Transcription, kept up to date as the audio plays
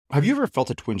Have you ever felt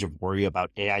a twinge of worry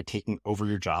about AI taking over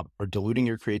your job or diluting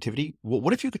your creativity? Well,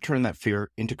 what if you could turn that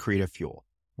fear into creative fuel?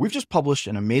 We've just published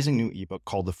an amazing new ebook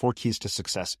called The 4 Keys to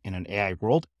Success in an AI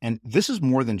World, and this is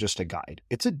more than just a guide.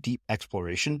 It's a deep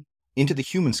exploration into the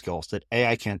human skills that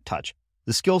AI can't touch,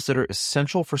 the skills that are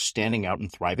essential for standing out and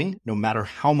thriving, no matter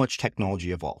how much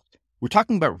technology evolves. We're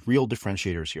talking about real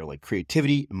differentiators here, like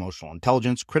creativity, emotional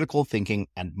intelligence, critical thinking,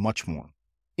 and much more.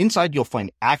 Inside, you'll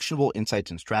find actionable insights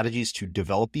and strategies to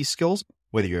develop these skills,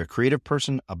 whether you're a creative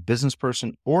person, a business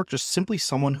person, or just simply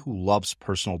someone who loves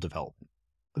personal development.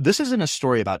 This isn't a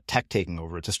story about tech taking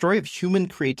over. It's a story of human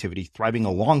creativity thriving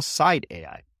alongside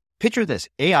AI. Picture this,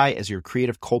 AI as your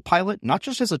creative co-pilot, not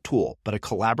just as a tool, but a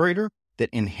collaborator that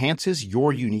enhances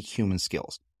your unique human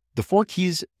skills. The 4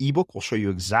 Keys ebook will show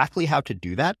you exactly how to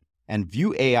do that and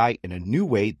view AI in a new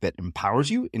way that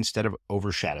empowers you instead of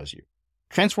overshadows you.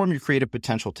 Transform your creative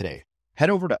potential today. Head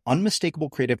over to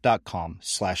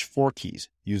unmistakablecreative.com/4keys.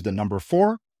 Use the number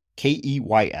 4,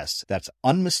 KEYS. That's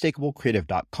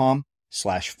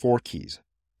unmistakablecreative.com/4keys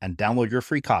and download your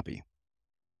free copy.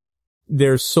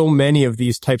 There's so many of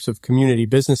these types of community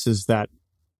businesses that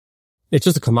it's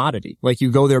just a commodity. Like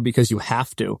you go there because you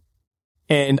have to.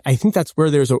 And I think that's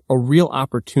where there's a real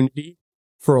opportunity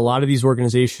for a lot of these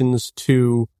organizations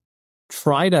to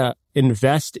try to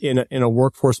invest in a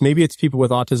workforce. Maybe it's people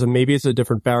with autism, maybe it's a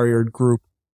different barriered group,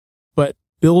 but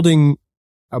building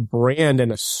a brand and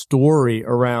a story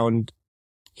around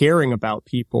caring about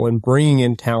people and bringing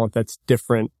in talent that's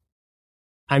different.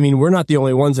 I mean, we're not the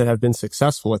only ones that have been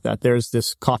successful with that. There's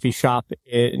this coffee shop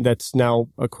that's now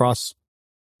across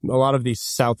a lot of these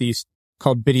Southeast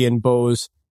called Biddy and Bose.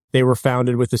 They were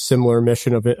founded with a similar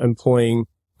mission of employing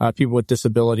people with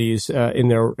disabilities in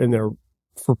their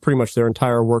for pretty much their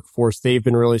entire workforce. They've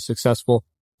been really successful.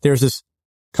 There's this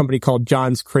company called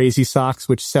John's Crazy Socks,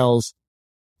 which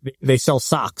they sell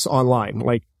socks online.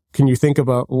 Like, can you think of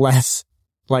a less,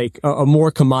 like a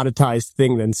more commoditized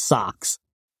thing than socks?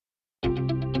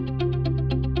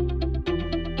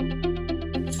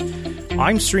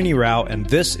 I'm Srini Rao, and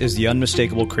this is the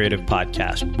Unmistakable Creative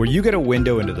Podcast, where you get a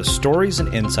window into the stories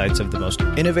and insights of the most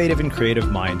innovative and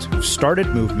creative minds who've started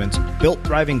movements, built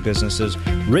thriving businesses,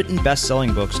 written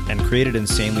best-selling books, and created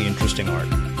insanely interesting art.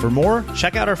 For more,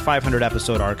 check out our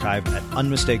 500-episode archive at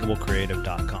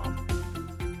unmistakablecreative.com.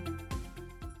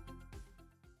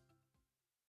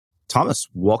 Thomas,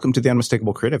 welcome to the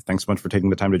Unmistakable Creative. Thanks so much for taking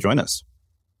the time to join us.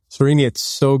 Srini, it's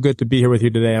so good to be here with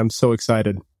you today. I'm so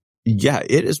excited. Yeah,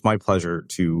 it is my pleasure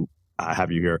to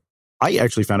have you here. I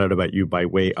actually found out about you by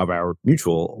way of our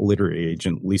mutual literary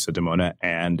agent, Lisa Demona.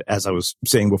 And as I was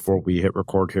saying before we hit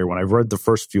record here, when I read the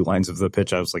first few lines of the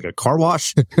pitch, I was like, a car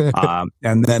wash.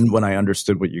 And then when I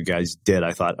understood what you guys did,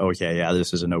 I thought, okay, yeah,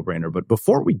 this is a no-brainer. But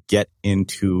before we get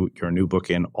into your new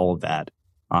book and all of that,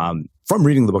 from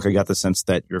reading the book, I got the sense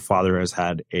that your father has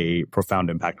had a profound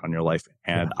impact on your life.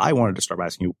 And I wanted to start by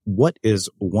asking you, what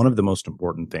is one of the most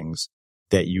important things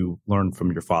that you learned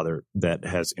from your father that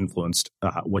has influenced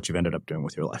what you've ended up doing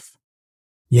with your life?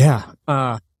 Yeah.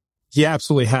 He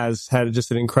absolutely has had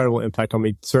just an incredible impact on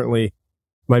me. Certainly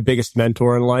my biggest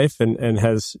mentor in life and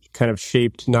has kind of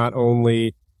shaped not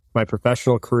only my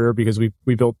professional career because we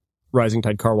built Rising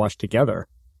Tide Car Wash together,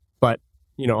 but,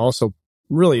 you know, also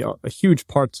really a huge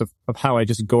parts of how I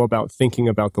just go about thinking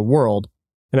about the world.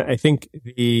 And I think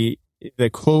the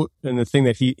quote and the thing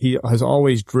that he has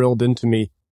always drilled into me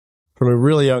from a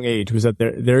really young age was that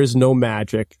there is no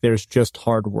magic. There's just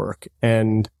hard work.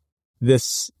 And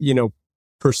this, you know,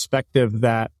 perspective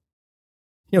that,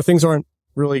 you know, things aren't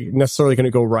really necessarily going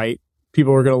to go right.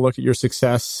 People are going to look at your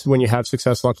success when you have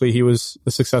success. Luckily, he was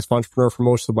a successful entrepreneur for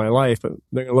most of my life, but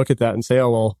they're going to look at that and say, oh,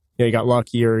 well, you know, you got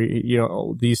lucky or, you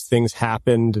know, these things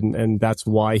happened and that's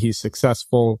why he's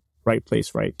successful. Right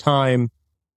place, right time.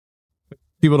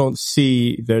 People don't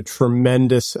see the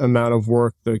tremendous amount of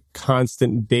work, the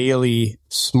constant daily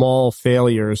small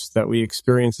failures that we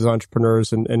experience as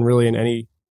entrepreneurs and really in any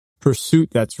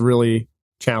pursuit that's really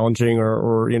challenging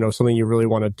or, you know, something you really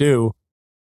want to do.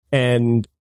 And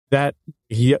that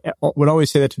he would always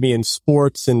say that to me in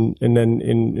sports and then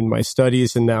in my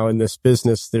studies and now in this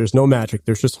business, there's no magic.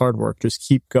 There's just hard work. Just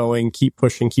keep going, keep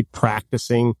pushing, keep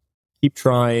practicing, keep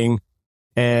trying.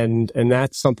 And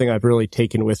that's something I've really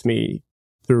taken with me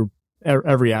through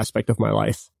every aspect of my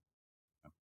life.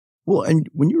 Well, and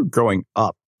when you were growing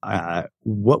up,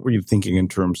 what were you thinking in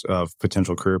terms of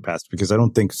potential career paths? Because I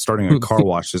don't think starting a car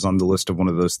wash is on the list of one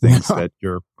of those things that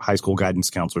your high school guidance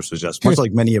counselor suggests, much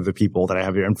like many of the people that I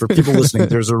have here. And for people listening,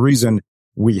 there's a reason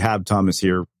we have Thomas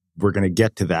here. We're going to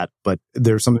get to that, but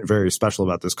there's something very special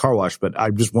about this car wash. But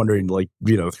I'm just wondering, like,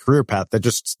 you know, the career path that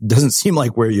just doesn't seem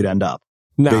like where you'd end up.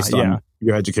 based on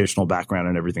your educational background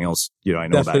and everything else, I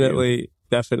know about you.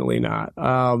 Definitely not.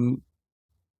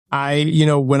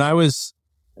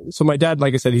 So my dad,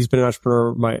 like I said, he's been an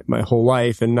entrepreneur my whole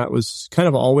life, and that was kind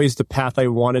of always the path I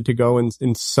wanted to go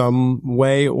in some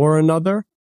way or another.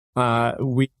 I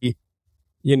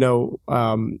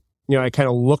kind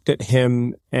of looked at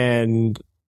him and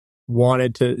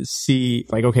wanted to see,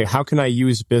 like, okay, how can I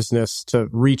use business to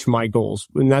reach my goals?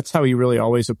 And that's how he really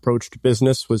always approached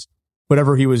business, was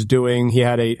whatever he was doing. He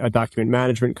had a document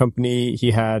management company.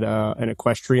 He had an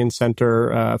equestrian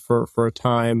center for a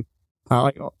time.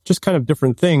 Just kind of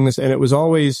different things. And it was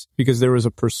always because there was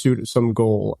a pursuit of some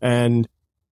goal. And,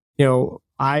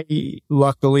 I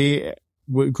luckily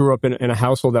grew up in a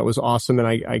household that was awesome. And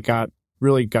I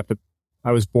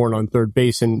was born on third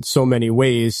base in so many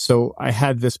ways. So I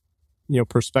had this,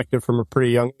 perspective from a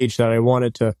pretty young age that I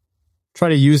wanted to try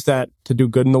to use that to do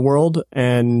good in the world.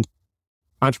 And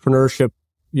entrepreneurship,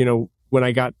 when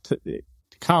I got to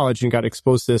college and got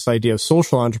exposed to this idea of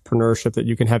social entrepreneurship, that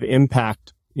you can have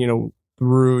impact,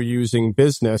 through using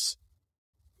business,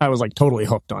 I was like totally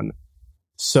hooked on it.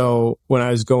 So when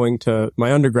I was going to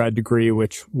my undergrad degree,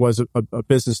 which was a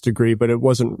business degree, but it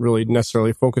wasn't really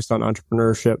necessarily focused on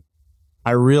entrepreneurship,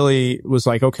 I really was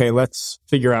like, okay, let's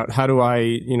figure out how do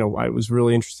I was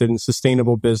really interested in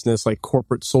sustainable business, like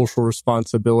corporate social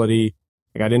responsibility.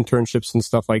 I got internships and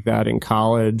stuff like that in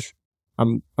college.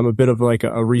 I'm a bit of like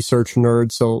a research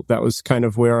nerd. So that was kind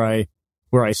of where I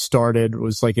started,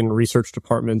 was like in research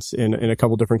departments in a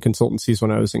couple different consultancies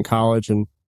when I was in college. And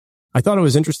I thought it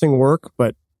was interesting work,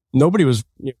 but nobody was,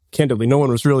 candidly, no one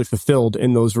was really fulfilled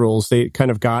in those roles. They kind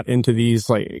of got into these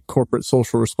like corporate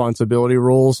social responsibility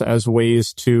roles as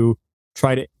ways to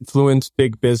try to influence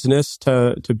big business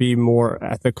to be more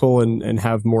ethical and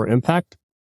have more impact.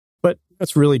 But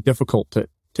that's really difficult to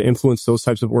influence those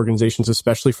types of organizations,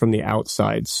 especially from the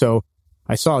outside. So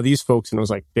I saw these folks and I was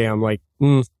like, damn, like,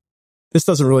 this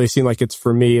doesn't really seem like it's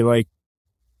for me. Like,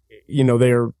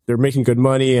 they're making good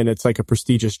money and it's like a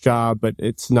prestigious job, but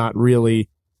it's not really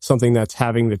something that's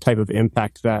having the type of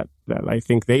impact that I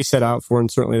think they set out for, and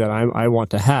certainly that I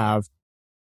want to have.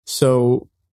 So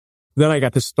then I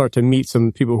got to start to meet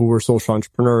some people who were social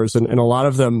entrepreneurs, and a lot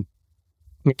of them,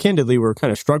 candidly, were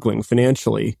kind of struggling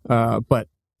financially, but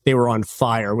they were on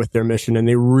fire with their mission and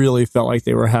they really felt like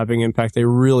they were having impact. They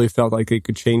really felt like they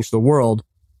could change the world.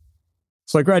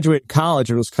 So I graduated college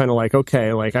and was kind of like,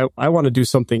 okay, like I want to do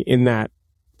something in that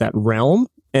realm.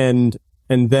 And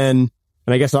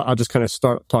I guess I'll just kind of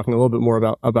start talking a little bit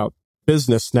more about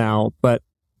business now. But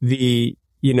we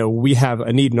have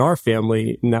a need in our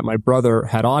family in that my brother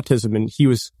had autism and he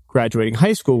was graduating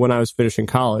high school when I was finishing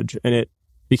college. And it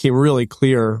became really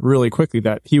clear really quickly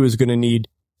that he was going to need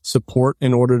support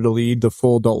in order to lead the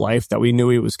full adult life that we knew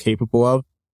he was capable of,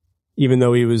 even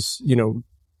though he was,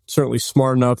 certainly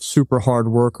smart enough, super hard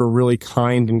worker, really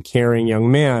kind and caring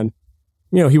young man.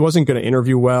 He wasn't going to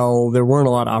interview well. There weren't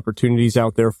a lot of opportunities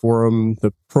out there for him.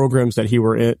 The programs that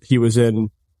he was in,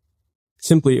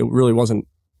 simply, it really wasn't,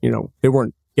 they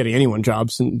weren't getting anyone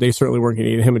jobs, and they certainly weren't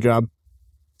getting him a job.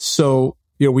 So,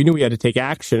 we knew we had to take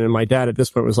action. And my dad at this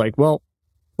point was like, well,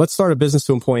 let's start a business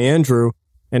to employ Andrew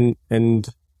and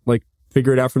like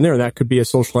figure it out from there. And that could be a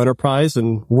social enterprise.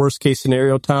 And worst case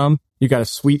scenario, Tom, you got a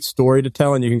sweet story to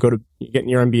tell and you can get in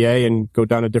your MBA and go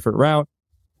down a different route.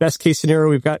 Best case scenario,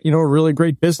 we've got, a really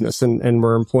great business and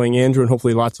we're employing Andrew and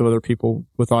hopefully lots of other people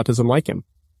with autism like him.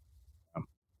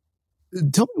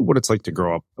 Tell me what it's like to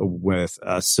grow up with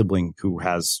a sibling who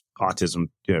has autism,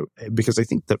 because I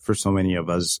think that for so many of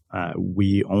us,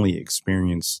 we only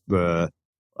experience the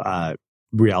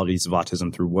realities of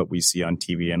autism through what we see on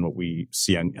TV and what we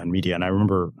see on media. And I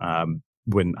remember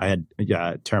when I had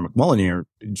Tara McMullen here,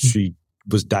 she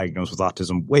was diagnosed with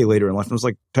autism way later in life. And I was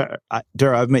like,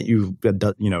 Tara, I've met you,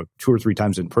 2 or 3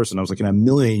 times in person. I was like, in a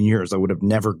million years, I would have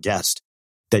never guessed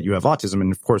that you have autism.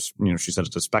 And of course, she said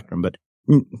it's a spectrum, but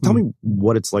tell me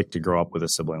what it's like to grow up with a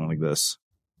sibling like this.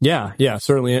 Yeah,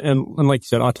 certainly. And like you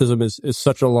said, autism is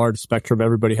such a large spectrum.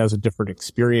 Everybody has a different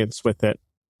experience with it.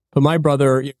 But my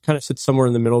brother kind of sits somewhere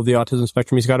in the middle of the autism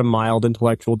spectrum. He's got a mild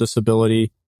intellectual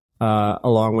disability,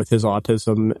 along with his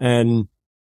autism. And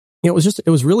it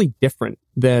was really different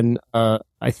than,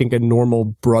 I think, a normal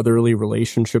brotherly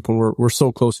relationship when we're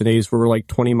so close in age, where we're like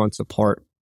 20 months apart.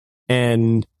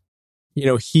 And,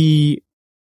 we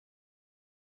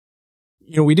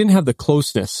didn't have the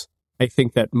closeness, I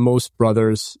think, that most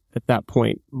brothers at that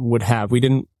point would have. We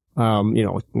didn't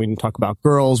talk about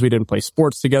girls. We didn't play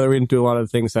sports together. We didn't do a lot of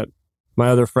things that my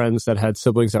other friends that had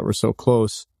siblings that were so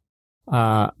close.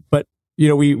 But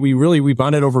we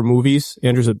bonded over movies.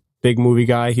 Andrew's a big movie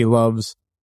guy. He loves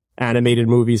animated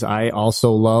movies. I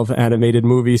also love animated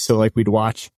movies. So like we'd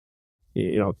watch,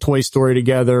 Toy Story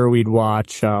together. We'd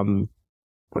watch,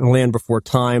 Land Before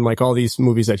Time, like all these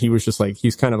movies that he was just like,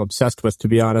 he's kind of obsessed with, to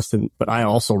be honest. But I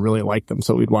also really liked them.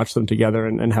 So we'd watch them together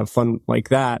and have fun like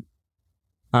that.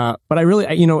 But I really,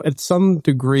 at some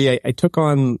degree, I took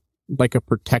on like a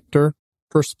protector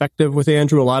perspective with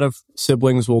Andrew. A lot of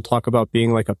siblings will talk about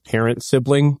being like a parent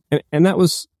sibling. And that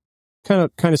was kind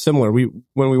of similar. When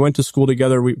we went to school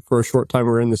together, for a short time,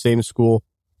 we were in the same school.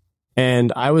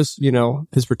 And I was,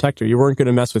 his protector. You weren't going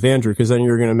to mess with Andrew because then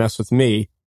you were going to mess with me.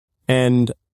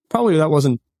 And probably that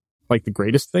wasn't like the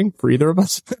greatest thing for either of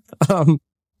us.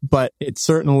 But it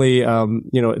certainly,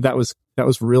 that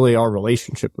was really our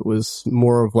relationship. It was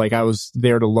more of like I was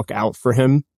there to look out for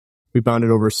him. We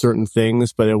bonded over certain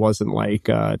things, but it wasn't like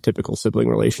a typical sibling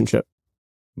relationship.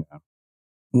 Yeah.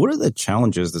 What are the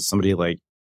challenges that somebody like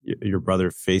your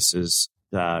brother faces,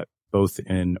 both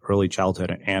in early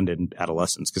childhood and in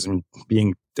adolescence? Because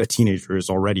being a teenager is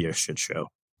already a shit show.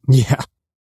 Yeah.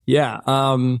 Yeah.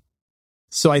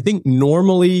 So I think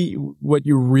normally what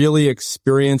you really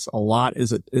experience a lot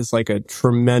is like a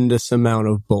tremendous amount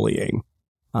of bullying.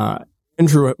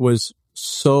 Andrew was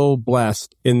so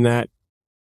blessed in that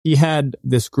he had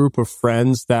this group of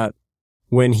friends that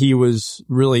when he was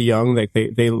really young, like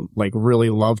they like really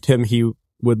loved him. He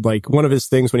would like, one of his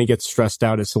things when he gets stressed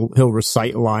out is he'll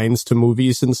recite lines to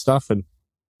movies and stuff. And,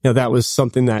 that was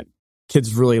something that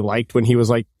kids really liked when he was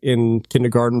like in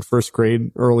kindergarten, first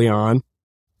grade, early on.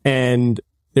 And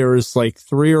there was like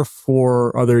 3 or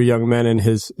 4 other young men in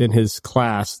his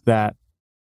class that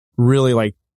really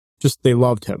like, just, they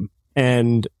loved him,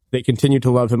 and they continued to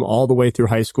love him all the way through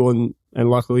high school. And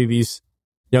luckily these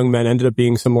young men ended up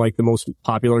being some like the most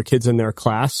popular kids in their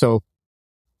class. So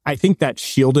I think that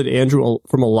shielded Andrew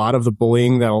from a lot of the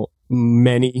bullying that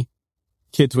many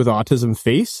kids with autism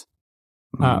face.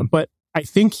 Mm-hmm. But I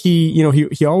think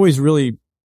he always really,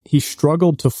 he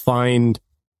struggled to find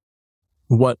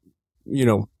what,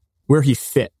 where he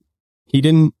fit. He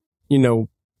didn't,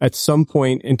 at some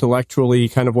point intellectually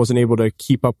kind of wasn't able to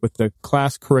keep up with the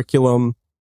class curriculum.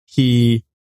 He,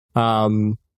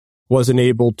 wasn't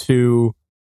able to,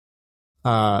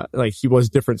 he was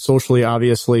different socially,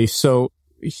 obviously. So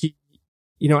he,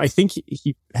 I think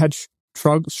he had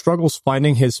struggles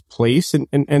finding his place. And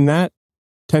that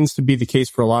tends to be the case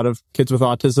for a lot of kids with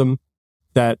autism,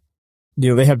 that,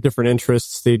 they have different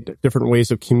interests, different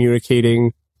ways of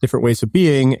communicating, different ways of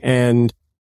being. And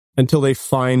until they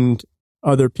find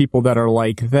other people that are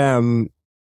like them,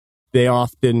 they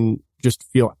often just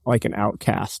feel like an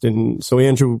outcast. And so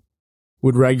Andrew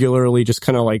would regularly just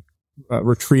kind of like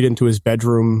retreat into his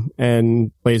bedroom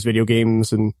and play his video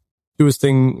games and do his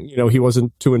thing. He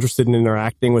wasn't too interested in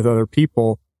interacting with other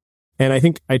people. And I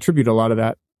think I attribute a lot of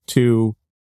that to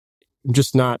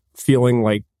just not feeling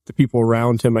like the people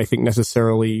around him, I think,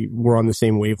 necessarily were on the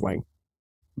same wavelength.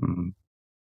 Mm-hmm.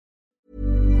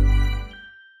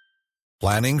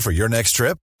 Planning for your next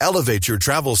trip? Elevate your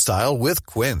travel style with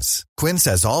Quince. Quince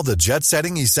has all the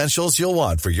jet-setting essentials you'll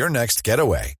want for your next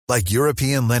getaway, like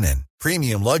European linen,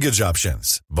 premium luggage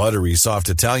options, buttery soft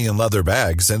Italian leather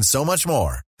bags, and so much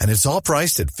more. And it's all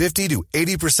priced at 50 to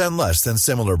 80% less than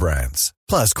similar brands.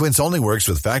 Plus, Quince only works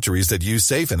with factories that use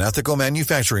safe and ethical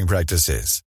manufacturing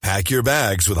practices. Pack your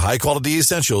bags with high-quality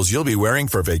essentials you'll be wearing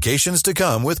for vacations to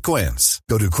come with Quince.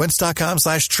 Go to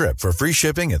quince.com/trip for free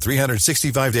shipping and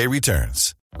 365-day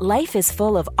returns. Life is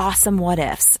full of awesome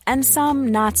what-ifs, and some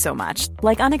not so much,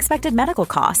 like unexpected medical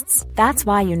costs. That's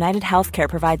why United Healthcare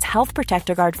provides Health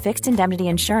Protector Guard fixed indemnity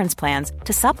insurance plans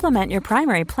to supplement your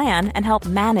primary plan and help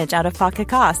manage out-of-pocket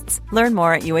costs. Learn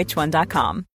more at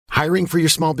uh1.com. Hiring for your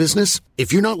small business?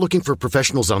 If you're not looking for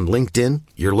professionals on LinkedIn,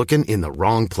 you're looking in the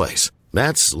wrong place.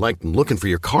 That's like looking for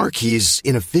your car keys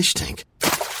in a fish tank.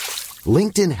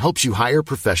 LinkedIn helps you hire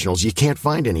professionals you can't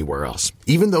find anywhere else,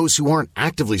 even those who aren't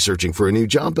actively searching for a new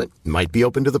job but might be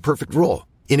open to the perfect role.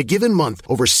 In a given month,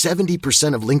 over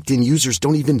 70% of LinkedIn users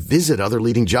don't even visit other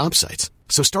leading job sites.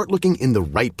 So start looking in the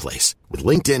right place. With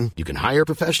LinkedIn, you can hire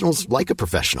professionals like a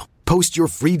professional. Post your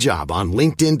free job on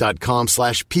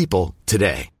linkedin.com/people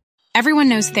today. Everyone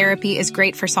knows therapy is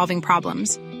great for solving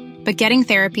problems, but getting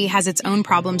therapy has its own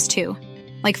problems too,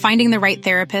 like finding the right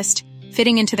therapist,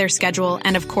 fitting into their schedule,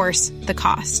 and of course, the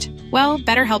cost. Well,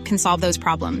 BetterHelp can solve those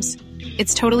problems.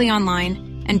 It's totally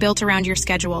online and built around your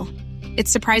schedule. It's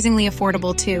surprisingly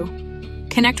affordable too.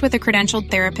 Connect with a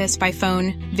credentialed therapist by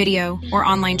phone, video, or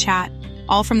online chat,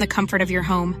 all from the comfort of your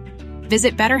home.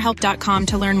 Visit BetterHelp.com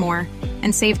to learn more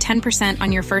and save 10%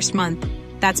 on your first month.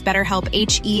 That's BetterHelp,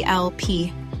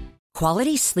 H-E-L-P.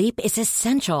 Quality sleep is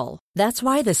essential. That's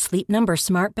why the Sleep Number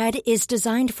Smart Bed is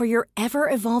designed for your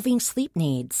ever-evolving sleep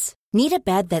needs. Need a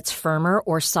bed that's firmer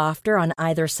or softer on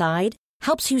either side?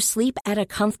 Helps you sleep at a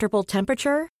comfortable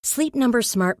temperature? Sleep Number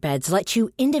Smart Beds let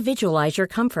you individualize your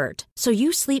comfort, so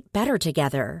you sleep better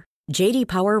together. J.D.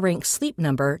 Power ranks Sleep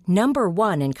Number number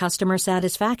 1 in customer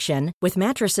satisfaction with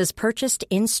mattresses purchased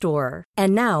in-store.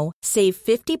 And now, save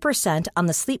 50% on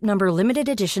the Sleep Number Limited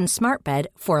Edition Smart Bed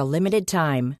for a limited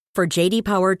time. For J.D.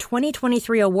 Power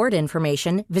 2023 award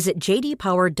information, visit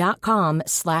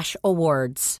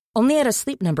jdpower.com/awards. Only at a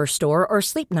Sleep Number store or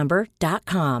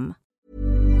sleepnumber.com.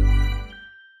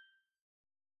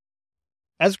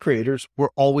 As creators, we're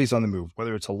always on the move.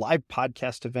 Whether it's a live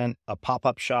podcast event, a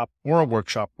pop-up shop, or a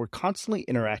workshop, we're constantly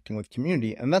interacting with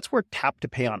community, and that's where Tap to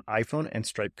Pay on iPhone and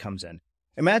Stripe comes in.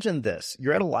 Imagine this.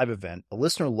 You're at a live event, a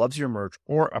listener loves your merch,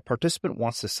 or a participant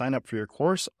wants to sign up for your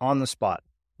course on the spot.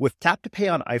 With Tap to Pay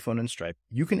on iPhone and Stripe,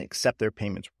 you can accept their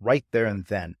payments right there and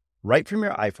then, right from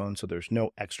your iPhone, so there's no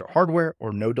extra hardware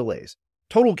or no delays.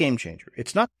 Total game changer.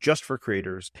 It's not just for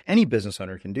creators. Any business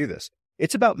owner can do this.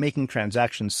 It's about making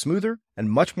transactions smoother and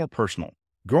much more personal,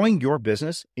 growing your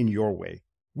business in your way.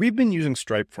 We've been using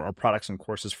Stripe for our products and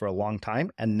courses for a long time,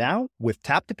 and now with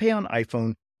Tap to Pay on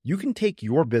iPhone, you can take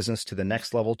your business to the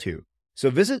next level too.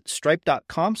 So visit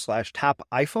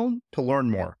stripe.com/tapiphone to learn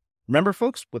more. Remember,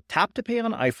 folks, with Tap to Pay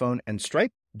on iPhone and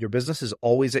Stripe, your business is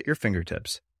always at your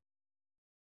fingertips.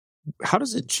 How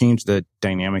does it change the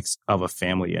dynamics of a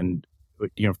family? And,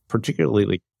 particularly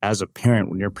like as a parent,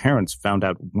 when your parents found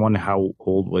out, one, how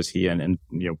old was he? And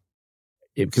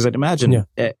because I'd imagine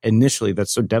initially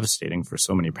that's so devastating for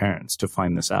so many parents to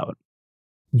find this out.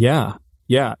 Yeah.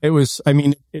 It was,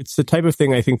 it's the type of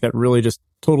thing I think that really just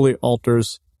totally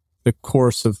alters the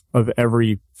course of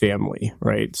every family,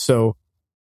 right? So,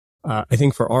 I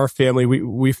think for our family,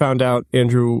 we found out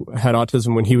Andrew had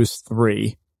autism when he was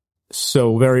 3.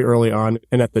 So very early on.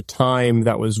 And at the time,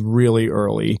 that was really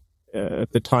early.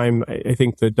 At the time, I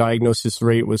think the diagnosis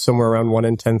rate was somewhere around 1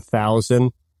 in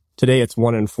 10,000. Today, it's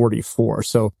 1 in 44.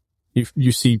 So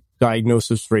you see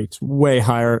diagnosis rates way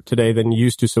higher today than you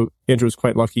used to. So Andrew was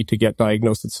quite lucky to get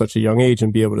diagnosed at such a young age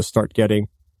and be able to start getting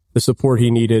the support he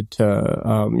needed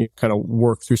to kind of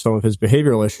work through some of his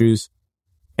behavioral issues.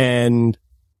 And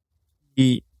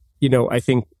I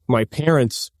think my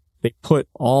parents, they put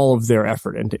all of their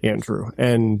effort into Andrew,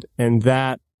 and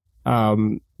that,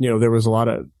 there was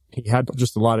he had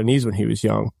just a lot of needs when he was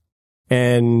young,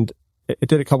 and it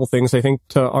did a couple things. I think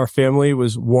to our family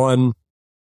was, one,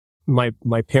 my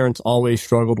parents always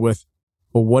struggled with,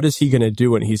 well, what is he going to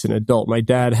do when he's an adult? My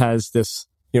dad has this,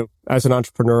 as an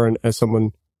entrepreneur and as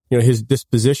someone, his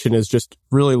disposition is just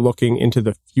really looking into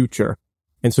the future.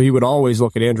 And so he would always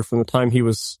look at Andrew from the time he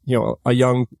was, a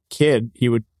young kid.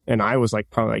 And I was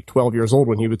probably 12 years old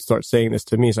when he would start saying this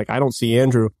to me. He's like, I don't see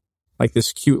Andrew like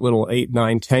this cute little 8,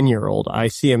 9, 10-year-old. I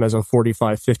see him as a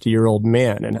 45, 50-year-old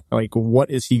man. And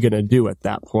what is he going to do at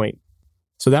that point?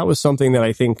 So that was something that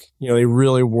I think, they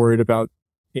really worried about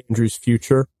Andrew's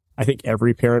future. I think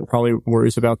every parent probably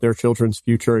worries about their children's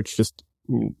future. It's just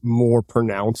more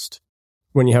pronounced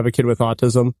when you have a kid with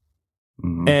autism.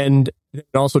 Mm-hmm. And it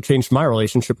also changed my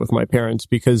relationship with my parents,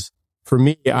 because for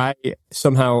me, I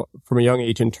somehow from a young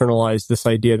age internalized this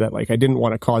idea that I didn't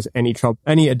want to cause any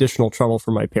additional trouble for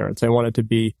my parents. I wanted to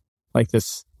be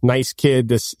this nice kid,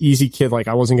 this easy kid.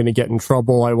 I wasn't going to get in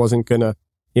trouble. I wasn't going to,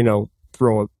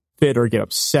 throw a fit or get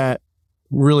upset.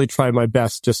 Really try my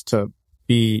best just to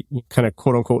be kind of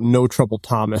quote unquote no trouble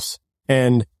Thomas.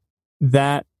 And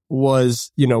that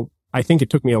was, I think it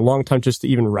took me a long time just to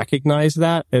even recognize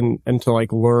that and to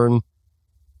learn,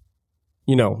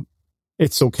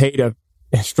 it's okay to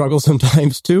struggle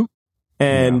sometimes too,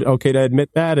 and okay to admit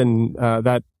that. And,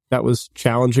 that was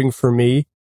challenging for me.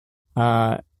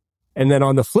 And then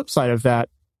on the flip side of that,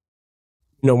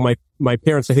 my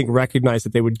parents, I think, recognized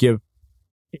that they would give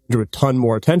Andrew a ton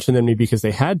more attention than me because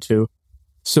they had to.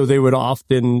 So they would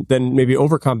often then maybe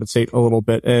overcompensate a little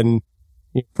bit and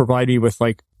provide me with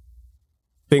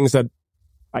things that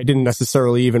I didn't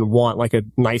necessarily even want, like a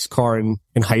nice car in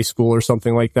high school or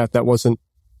something like that. That wasn't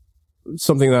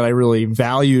something that I really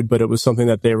valued, but it was something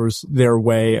that there was their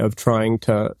way of trying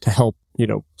to help,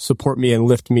 support me and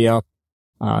lift me up.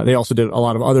 They also did a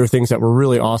lot of other things that were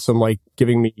really awesome, like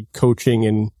giving me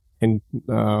coaching and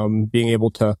being able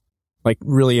to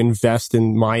really invest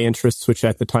in my interests, which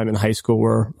at the time in high school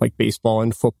were baseball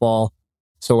and football.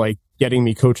 So getting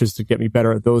me coaches to get me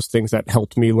better at those things, that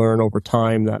helped me learn over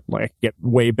time that get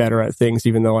way better at things,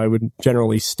 even though I would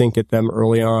generally stink at them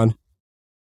early on.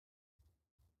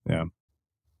 Yeah.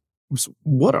 So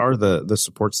what are the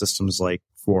support systems like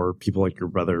for people like your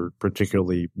brother,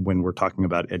 particularly when we're talking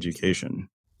about education?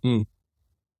 I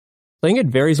think it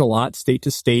varies a lot state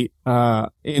to state.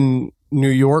 In New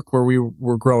York, where we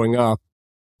were growing up,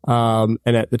 and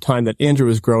at the time that Andrew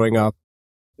was growing up,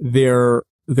 there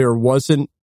wasn't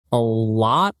a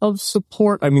lot of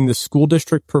support. I mean, the school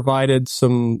district provided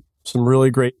some really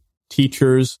great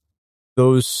teachers.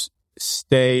 Those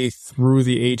stay through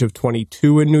the age of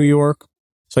 22 in New York.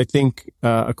 So I think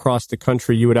across the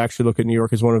country, you would actually look at New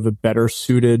York as one of the better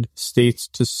suited states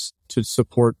to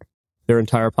support their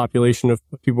entire population of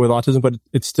people with autism. But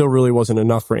it still really wasn't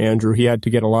enough for Andrew. He had to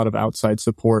get a lot of outside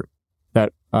support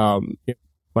that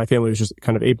my family was just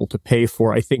kind of able to pay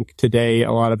for. I think today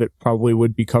a lot of it probably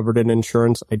would be covered in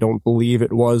insurance. I don't believe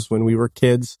it was when we were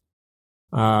kids.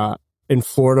 In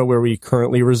Florida, where we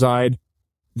currently reside,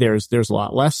 there's a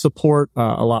lot less support.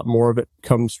 A lot more of it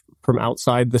comes from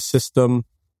outside the system.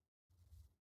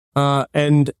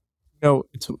 And you know,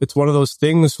 it's one of those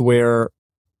things where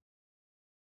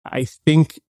I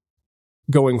think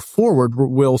going forward,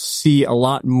 we'll see a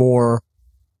lot more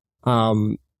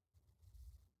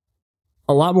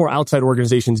outside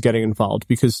organizations getting involved,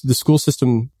 because the school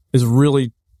system is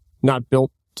really not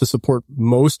built to support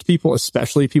most people,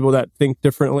 especially people that think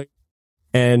differently.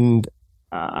 And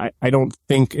I don't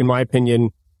think, in my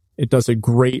opinion, it does a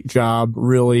great job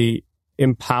really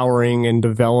empowering and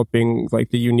developing like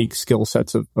the unique skill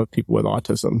sets of people with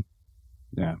autism.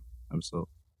 Yeah, absolutely.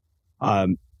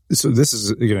 So this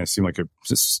is going to seem like a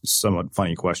somewhat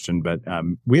funny question, but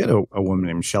we had a woman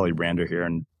named Shelley Brander here,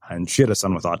 and she had a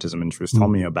son with autism, and she was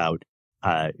telling me about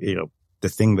the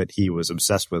thing that he was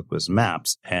obsessed with was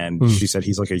maps. And she said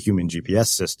he's like a human GPS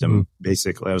system,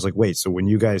 basically. I was like, wait, so when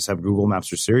you guys have Google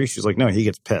Maps or Siri? She's like, no, he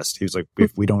gets pissed. He was like,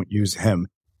 if we don't use him.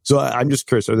 So I'm just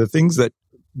curious, are there things that,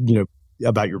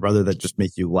 about your brother that just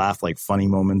make you laugh, like funny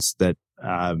moments that,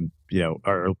 are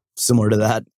similar to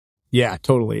that? Yeah,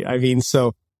 totally. I mean,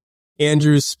 so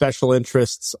Andrew's special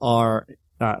interests are,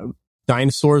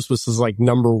 dinosaurs was his like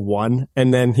number one.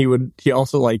 And then he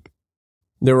also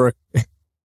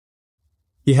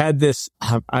he had this,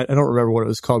 I don't remember what it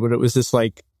was called, but it was this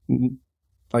like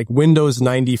Windows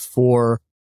 94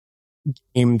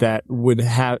 game that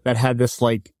had this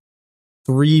like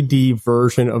 3D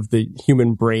version of the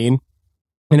human brain.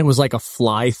 And it was like a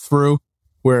fly through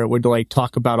where it would like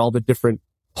talk about all the different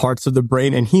parts of the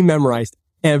brain. And he memorized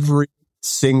every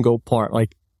single part,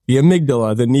 like the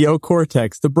amygdala, the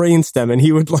neocortex, the brainstem. And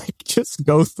he would like just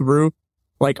go through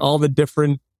like all the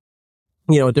different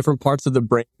parts of the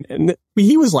brain. And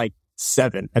he was like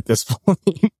 7 at this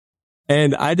point.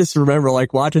 And I just remember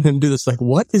like watching him do this, like,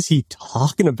 what is he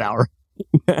talking about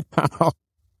right now?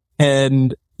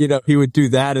 And, he would do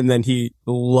that. And then he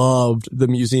loved the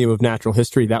Museum of Natural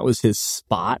History. That was his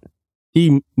spot.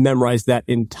 He memorized that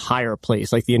entire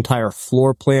place, like the entire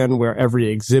floor plan where every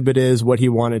exhibit is, what he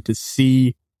wanted to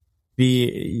see.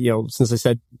 Since I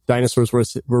said dinosaurs were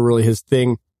really his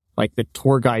thing, like the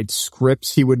tour guide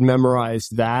scripts, he would memorize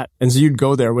that. And so you'd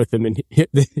go there with him, and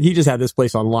he just had this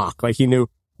place on lock. Like he knew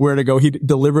where to go. He'd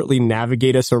deliberately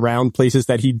navigate us around places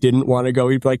that he didn't want to go.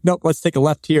 He'd be like, nope, let's take a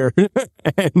left here.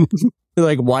 And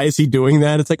like, why is he doing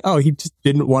that? It's like, oh, he just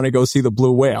didn't want to go see the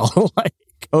blue whale. Like,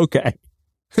 okay.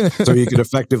 So he could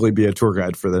effectively be a tour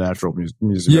guide for the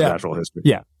Museum of Natural History.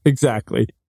 Yeah, exactly.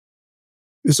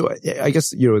 So I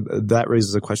guess, that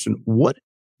raises a question. What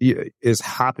is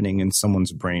happening in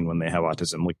someone's brain when they have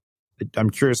autism? Like,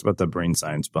 I'm curious about the brain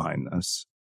science behind this.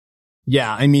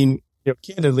 Yeah, I mean,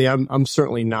 candidly, I'm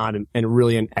certainly not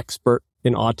really an expert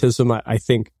in autism. I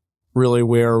think really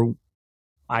where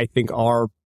I think what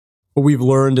we've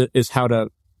learned is how to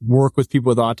work with people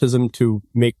with autism to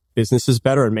make businesses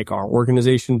better and make our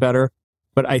organization better.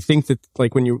 But I think that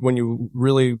like when you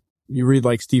read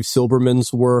like Steve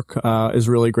Silberman's work, is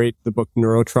really great. The book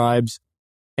Neurotribes,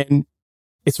 and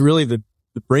it's really the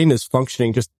brain is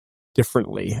functioning just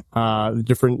differently,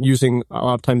 using a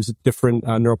lot of times different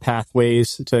neural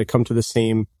pathways to come to the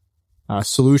same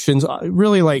solutions.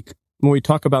 Really, like when we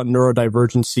talk about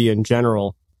neurodivergency in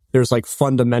general, there's like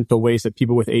fundamental ways that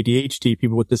people with ADHD,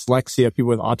 people with dyslexia, people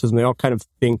with autism, they all kind of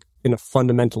think in a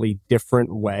fundamentally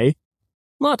different way.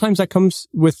 A lot of times that comes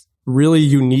with really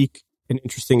unique and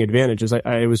interesting advantages.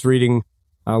 I was reading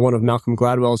one of Malcolm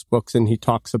Gladwell's books, and he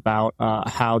talks about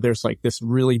how there's like this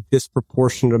really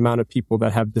disproportionate amount of people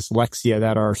that have dyslexia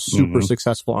that are super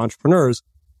successful entrepreneurs.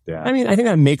 Yeah. I mean, I think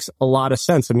that makes a lot of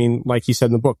sense. I mean, like he said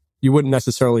in the book, you wouldn't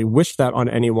necessarily wish that on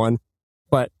anyone,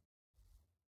 but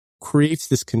creates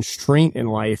this constraint in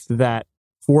life that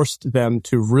forced them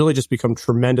to really just become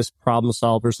tremendous problem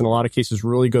solvers, in a lot of cases,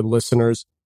 really good listeners.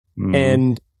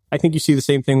 And I think you see the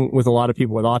same thing with a lot of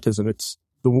people with autism. It's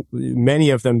many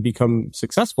of them become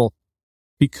successful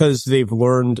because they've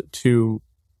learned to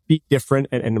be different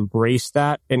and embrace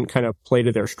that and kind of play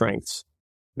to their strengths.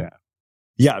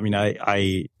 Yeah. I mean,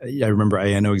 I remember,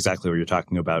 I know exactly what you're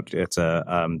talking about. It's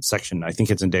a section, I think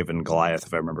it's in David and Goliath,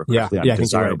 if I remember correctly, on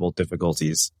desirable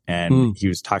difficulties. And he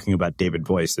was talking about David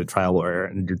Boyce, the trial lawyer,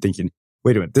 and you're thinking,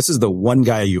 wait a minute, this is the one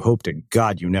guy you hope to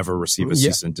God you never receive a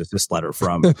cease and desist letter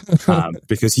from,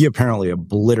 because he apparently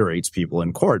obliterates people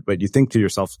in court. But you think to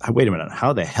yourself, wait a minute,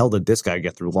 how the hell did this guy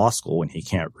get through law school when he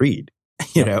can't read?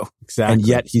 You know, exactly. And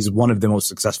yet he's one of the most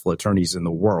successful attorneys in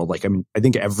the world. Like, I mean, I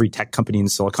think every tech company in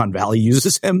Silicon Valley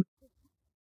uses him.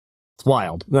 It's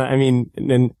wild. I mean,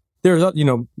 and there's,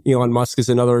 Elon Musk is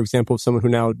another example of someone who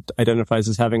now identifies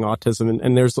as having autism.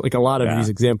 And there's like a lot of these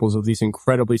examples of these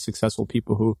incredibly successful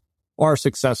people who are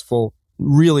successful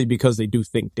really because they do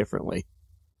think differently.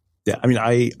 Yeah. I mean,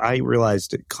 I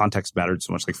realized context mattered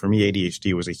so much. Like for me,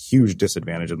 ADHD was a huge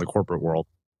disadvantage in the corporate world,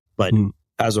 but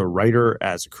as a writer,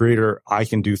 as a creator, I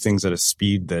can do things at a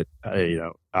speed that,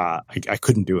 I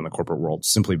couldn't do in the corporate world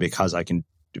simply because I can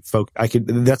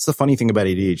that's the funny thing about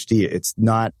ADHD. It's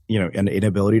not, an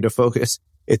inability to focus.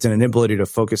 It's an inability to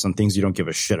focus on things you don't give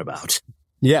a shit about.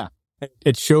 Yeah.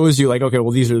 It shows you like, okay, well,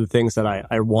 these are the things that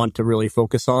I want to really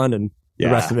focus on. And the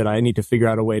rest of it, I need to figure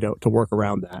out a way to work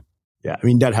around that. Yeah. I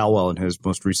mean, Ned Hallowell in his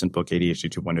most recent book, ADHD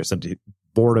 2.0, said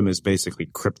boredom is basically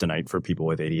kryptonite for people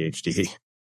with ADHD.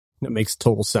 That makes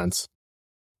total sense.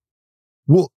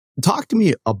 Well, talk to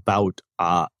me about,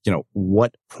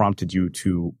 what prompted you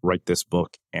to write this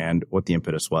book and what the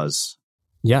impetus was.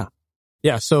 Yeah.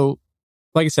 So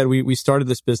like I said, we started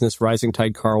this business, Rising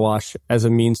Tide Car Wash, as a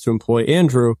means to employ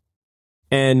Andrew.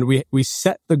 And we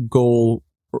set the goal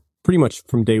pretty much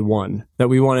from day one that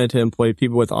we wanted to employ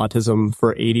people with autism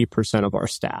for 80% of our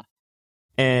staff.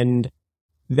 And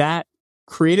that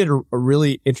created a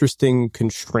really interesting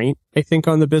constraint, I think,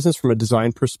 on the business from a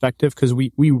design perspective, because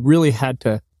we really had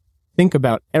to think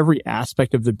about every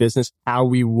aspect of the business, how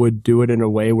we would do it in a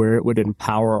way where it would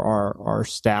empower our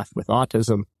staff with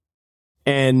autism.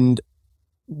 And,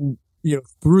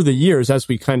 through the years, as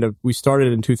we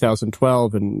started in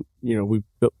 2012 and,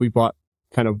 we bought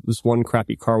kind of this one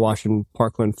crappy car wash in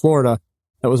Parkland, Florida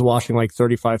that was washing like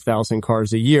 35,000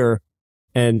 cars a year.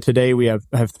 And today we have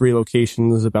 3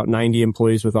 locations, about 90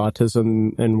 employees with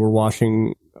autism, and we're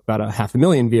washing about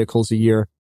 500,000 vehicles a year.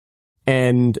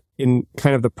 And in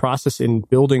kind of the process in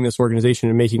building this organization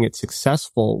and making it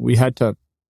successful, we had to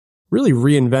really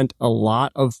reinvent a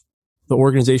lot of the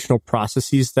organizational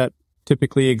processes that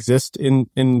typically exist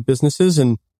in businesses.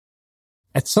 And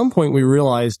at some point we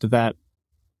realized that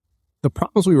the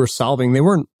problems we were solving, they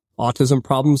weren't autism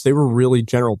problems. They were really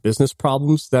general business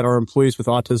problems that our employees with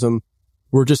autism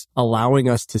were just allowing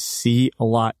us to see a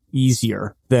lot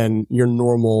easier than your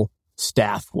normal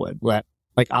staff would.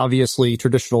 Like obviously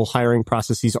traditional hiring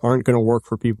processes aren't going to work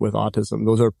for people with autism.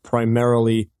 Those are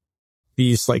primarily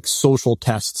these like social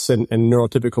tests and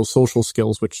neurotypical social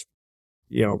skills, which,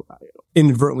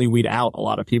 inadvertently weed out a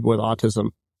lot of people with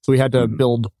autism. So we had to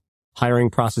build hiring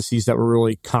processes that were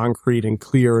really concrete and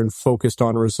clear and focused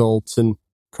on results and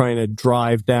trying to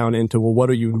drive down into, well, what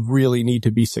do you really need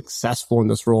to be successful in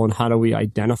this role and how do we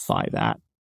identify that?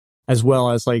 As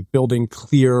well as like building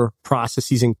clear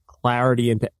processes and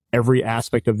clarity into every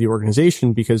aspect of the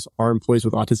organization, because our employees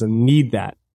with autism need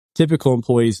that. Typical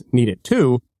employees need it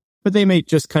too, but they may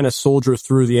just kind of soldier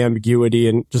through the ambiguity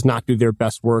and just not do their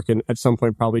best work. And at some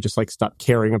point, probably just like stop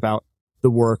caring about the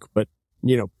work, but,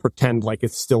 pretend like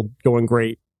it's still going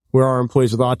great. Where our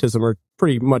employees with autism are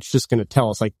pretty much just going to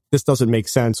tell us like, this doesn't make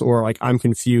sense, or like, I'm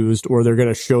confused, or they're going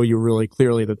to show you really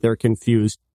clearly that they're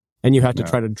confused. And you have to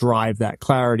try to drive that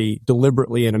clarity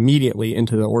deliberately and immediately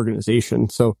into the organization.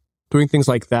 So doing things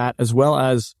like that, as well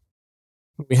as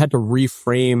we had to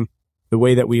reframe the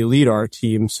way that we lead our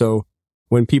team. So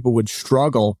when people would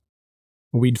struggle,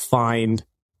 we'd find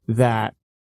that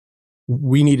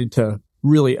we needed to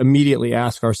really immediately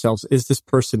ask ourselves, is this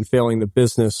person failing the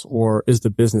business or is the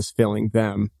business failing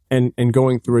them? And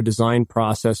going through a design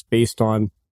process based on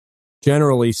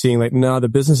generally seeing like, no, the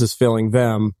business is failing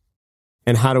them.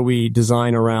 And how do we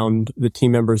design around the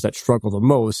team members that struggle the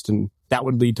most? And that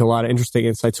would lead to a lot of interesting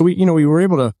insights. So we were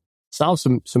able to solve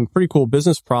some pretty cool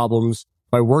business problems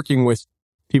by working with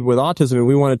people with autism. And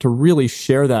we wanted to really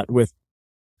share that with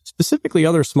specifically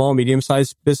other small,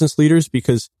 medium-sized business leaders,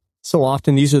 because so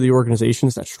often these are the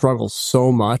organizations that struggle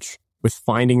so much with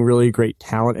finding really great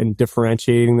talent and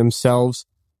differentiating themselves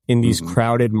in these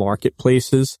crowded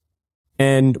marketplaces.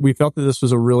 And we felt that this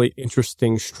was a really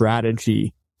interesting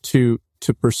strategy to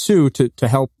pursue to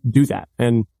help do that.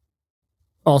 And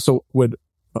also would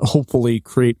hopefully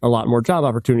create a lot more job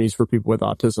opportunities for people with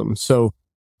autism. So,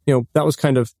 that was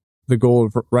kind of the goal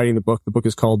of writing the book. The book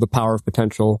is called The Power of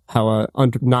Potential: How a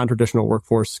Non-Traditional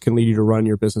Workforce Can Lead You to Run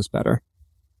Your Business Better.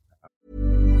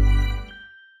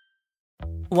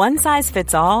 One size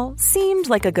fits all seemed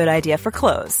like a good idea for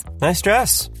clothes. Nice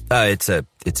dress. It's a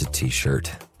t-shirt.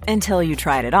 Until you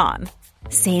tried it on.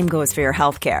 Same goes for your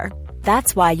healthcare.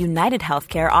 That's why United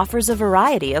Healthcare offers a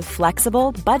variety of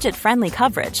flexible, budget-friendly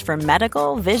coverage for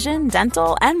medical, vision,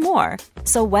 dental, and more.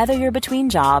 So whether you're between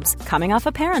jobs, coming off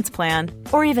a parent's plan,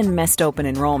 or even missed open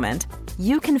enrollment,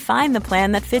 you can find the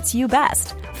plan that fits you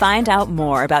best. Find out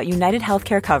more about United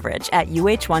Healthcare coverage at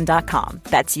uh1.com.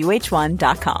 That's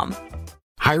uh1.com.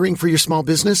 Hiring for your small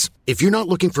business? If you're not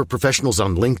looking for professionals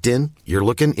on LinkedIn, you're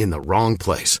looking in the wrong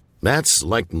place. That's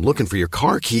like looking for your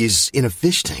car keys in a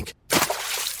fish tank.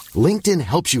 LinkedIn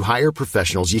helps you hire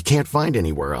professionals you can't find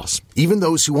anywhere else, even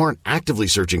those who aren't actively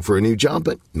searching for a new job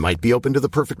but might be open to the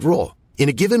perfect role. In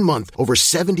a given month, over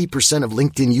 70% of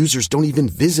LinkedIn users don't even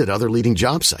visit other leading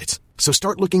job sites. So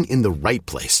start looking in the right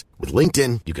place. With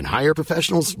LinkedIn, you can hire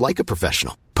professionals like a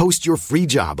professional. Post your free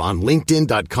job on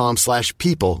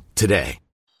linkedin.com/people today.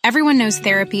 Everyone knows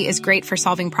therapy is great for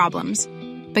solving problems,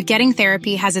 but getting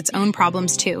therapy has its own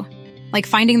problems too, like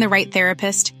finding the right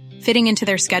therapist, fitting into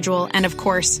their schedule, and of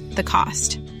course, the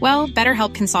cost. Well,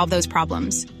 BetterHelp can solve those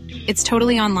problems. It's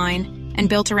totally online and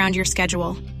built around your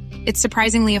schedule. It's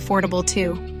surprisingly affordable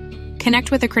too. Connect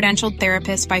with a credentialed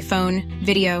therapist by phone,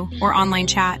 video, or online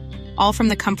chat, all from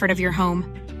the comfort of your home.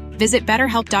 Visit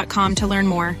BetterHelp.com to learn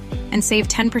more and save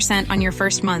 10% on your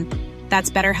first month. That's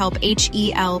BetterHelp,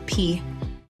 H-E-L-P.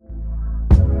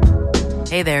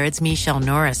 Hey there, it's Michelle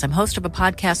Norris. I'm host of a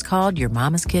podcast called Your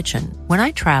Mama's Kitchen. When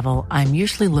I travel, I'm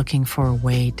usually looking for a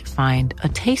way to find a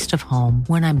taste of home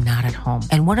when I'm not at home.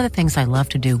 And one of the things I love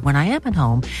to do when I am at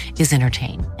home is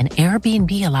entertain. And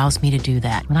Airbnb allows me to do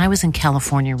that. When I was in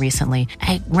California recently,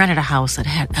 I rented a house that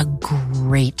had a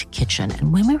great kitchen.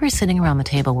 And when we were sitting around the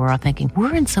table, we're all thinking,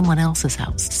 we're in someone else's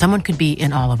house. Someone could be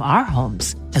in all of our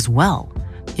homes as well.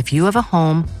 If you have a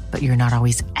home, but you're not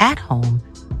always at home,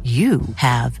 you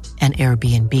have an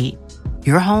Airbnb.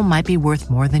 Your home might be worth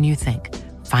more than you think.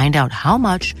 Find out how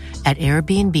much at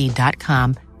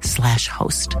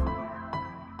airbnb.com/host.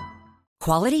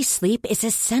 Quality sleep is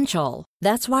essential.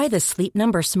 That's why the Sleep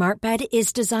Number Smart Bed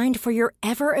is designed for your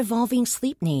ever-evolving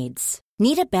sleep needs.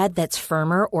 Need a bed that's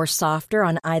firmer or softer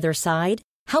on either side?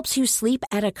 Helps you sleep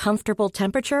at a comfortable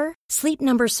temperature? Sleep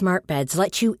Number Smart Beds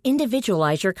let you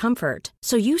individualize your comfort,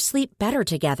 so you sleep better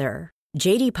together.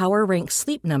 J.D. Power ranks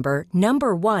Sleep Number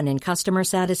number 1 in customer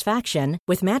satisfaction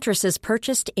with mattresses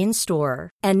purchased in-store.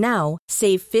 And now,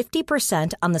 save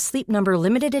 50% on the Sleep Number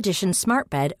Limited Edition Smart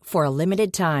Bed for a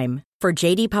limited time. For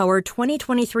J.D. Power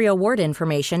 2023 award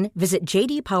information, visit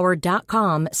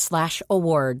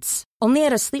jdpower.com/awards. Only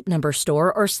at a Sleep Number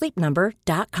store or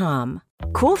sleepnumber.com.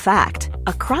 Cool fact,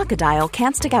 a crocodile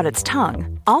can't stick out its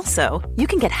tongue. Also, you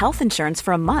can get health insurance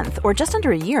for a month or just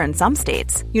under a year in some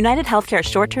states. United Healthcare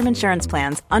short-term insurance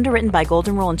plans, underwritten by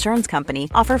Golden Rule Insurance Company,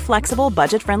 offer flexible,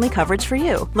 budget-friendly coverage for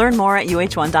you. Learn more at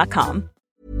uh1.com.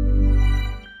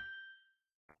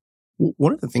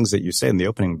 One of the things that you say in the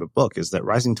opening of the book is that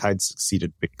Rising Tide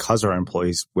succeeded because our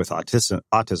employees with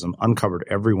autism uncovered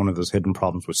every one of those hidden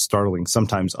problems with startling,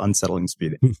 sometimes unsettling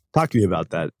speed. Talk to me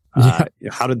about that.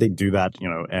 How did they do that?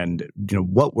 And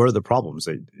what were the problems?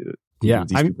 These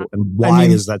people, and why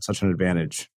is that such an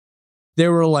advantage?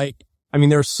 There were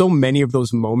there are so many of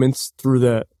those moments through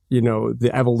the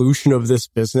evolution of this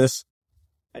business.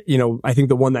 I think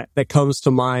the one that comes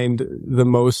to mind the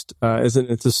most,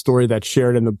 it's a story that's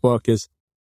shared in the book, is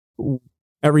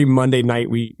every Monday night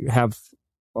we have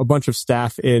a bunch of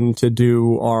staff in to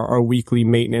do our weekly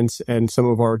maintenance and some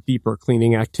of our deeper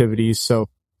cleaning activities. So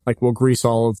we'll grease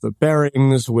all of the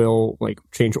bearings, we'll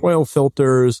change oil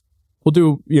filters, we'll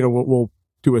do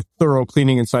a thorough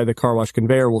cleaning inside the car wash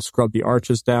conveyor, we'll scrub the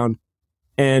arches down.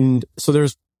 And so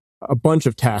there's a bunch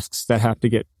of tasks that have to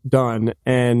get done.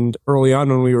 And early on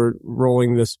when we were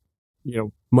rolling this,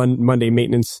 Monday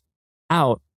maintenance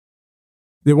out,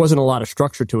 there wasn't a lot of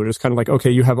structure to it. It was kind of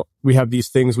okay, we have these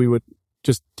things. We would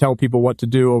just tell people what to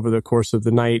do over the course of the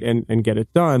night and get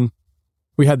it done.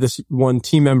 We had this one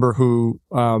team member who,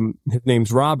 his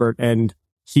name's Robert, and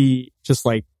he just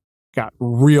got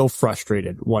real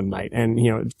frustrated one night. And,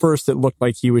 at first it looked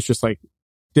like he was just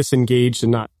disengaged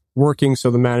and not working. So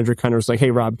the manager kind of was like,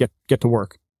 "Hey, Rob, get to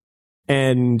work."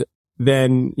 And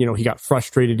then, he got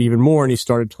frustrated even more and he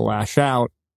started to lash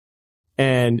out.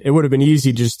 And it would have been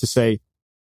easy just to say,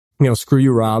 "Screw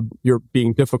you, Rob, you're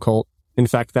being difficult." In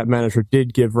fact, that manager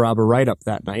did give Rob a write-up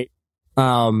that night.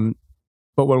 But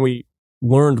when we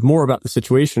learned more about the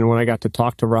situation when I got to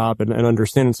talk to Rob and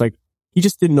understand, it's like, he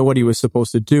just didn't know what he was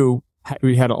supposed to do.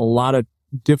 We had a lot of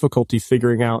difficulty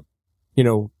figuring out,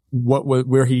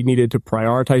 where he needed to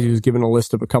prioritize. He was given a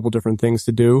list of a couple different things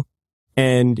to do,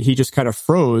 and he just kind of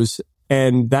froze.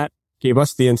 And that gave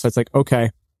us the insights like,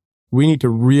 okay, we need to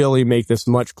really make this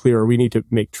much clearer. We need to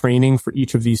make training for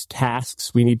each of these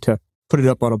tasks. We need to put it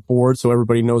up on a board so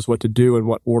everybody knows what to do and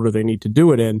what order they need to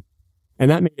do it in. And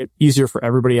that made it easier for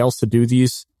everybody else to do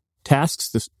these tasks.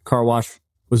 This car wash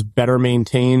was better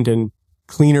maintained and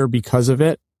cleaner because of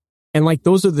it. And like,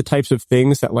 those are the types of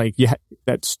things that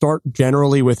that start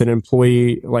generally with an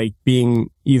employee, like being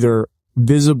either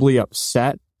visibly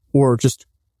upset or just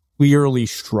clearly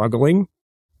struggling,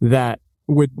 that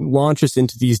would launch us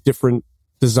into these different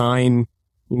design,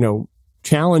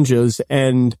 challenges.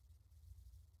 And,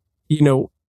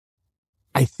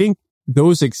 I think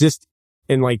those exist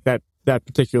in like that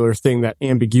particular thing, that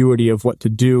ambiguity of what to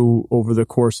do over the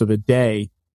course of a day.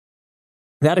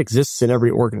 That exists in every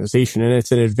organization, and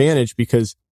it's an advantage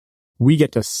because we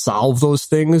get to solve those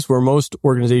things where most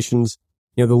organizations,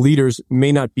 the leaders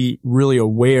may not be really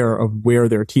aware of where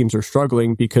their teams are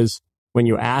struggling, because when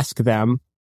you ask them,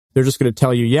 they're just going to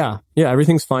tell you, yeah,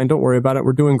 everything's fine. Don't worry about it.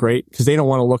 We're doing great, because they don't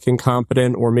want to look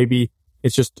incompetent, or maybe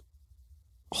it's just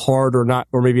hard or not,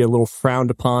 or maybe a little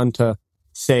frowned upon to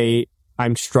say,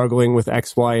 I'm struggling with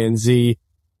X, Y, and Z.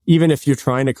 Even if you're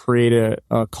trying to create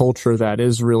a culture that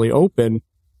is really open,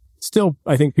 still,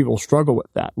 I think people struggle with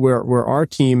that, where our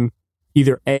team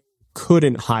either A,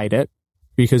 couldn't hide it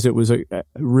because it was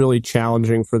really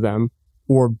challenging for them,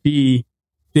 or B,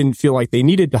 didn't feel like they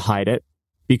needed to hide it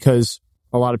because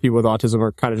a lot of people with autism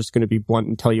are kind of just going to be blunt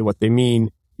and tell you what they mean,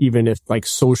 even if like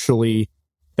socially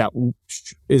that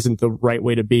isn't the right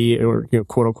way to be, or,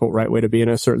 quote unquote, right way to be in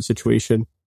a certain situation.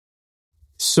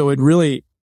 So it really,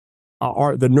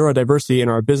 the neurodiversity in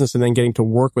our business and then getting to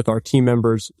work with our team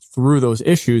members through those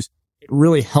issues, it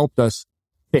really helped us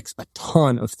fix a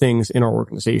ton of things in our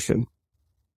organization.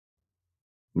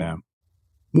 Yeah.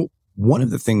 Well, one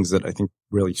of the things that I think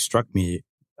really struck me,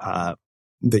 that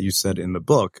you said in the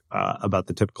book, about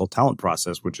the typical talent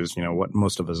process, which is, what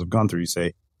most of us have gone through. You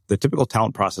say, the typical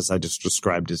talent process I just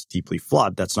described is deeply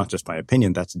flawed. That's not just my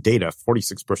opinion. That's data.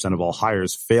 46% of all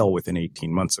hires fail within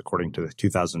 18 months, according to the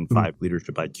 2005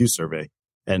 Leadership IQ survey.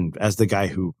 And as the guy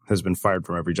who has been fired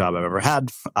from every job I've ever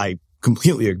had, I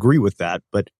completely agree with that.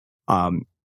 But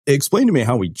explain to me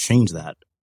how we change that.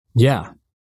 Yeah.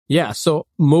 So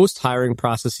most hiring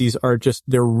processes are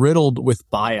they're riddled with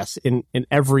bias in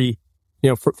every,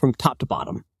 from top to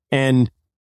bottom. And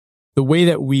the way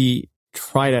that we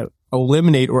try to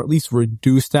eliminate, or at least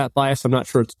reduce that bias, I'm not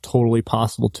sure it's totally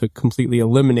possible to completely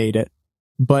eliminate it,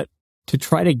 but to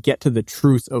try to get to the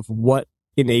truth of what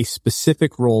in a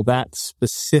specific role, that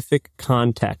specific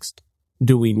context,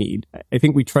 do we need. I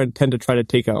think we tend to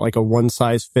take a one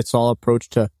size fits all approach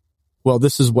to, well,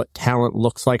 this is what talent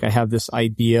looks like. I have this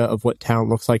idea of what talent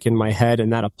looks like in my head,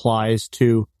 and that applies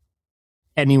to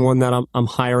anyone that I'm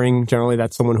hiring. Generally,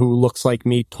 that's someone who looks like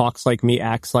me, talks like me,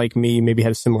 acts like me, maybe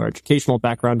has a similar educational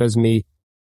background as me.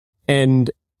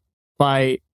 And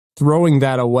by throwing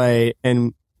that away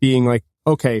and being like,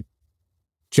 okay,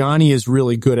 Johnny is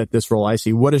really good at this role. I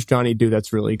see. What does Johnny do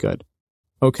that's really good?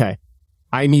 Okay.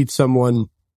 I need someone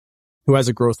who has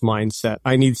a growth mindset.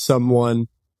 I need someone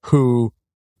who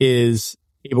is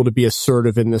able to be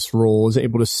assertive in this role, is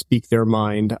able to speak their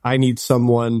mind. I need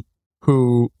someone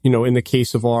who, in the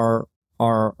case of our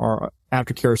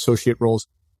aftercare associate roles,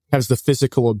 has the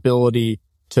physical ability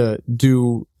to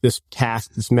do this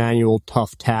task, this manual,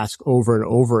 tough task over and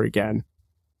over again.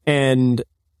 And,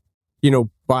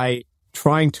 by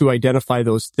trying to identify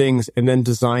those things and then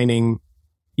designing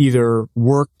either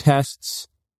work tests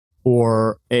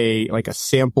or a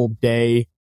sample day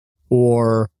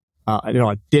or an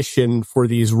audition for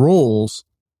these roles,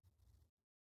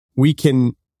 we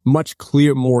can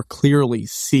more clearly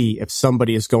see if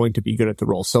somebody is going to be good at the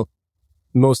role. So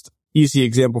the most easy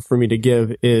example for me to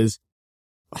give is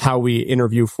how we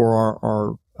interview for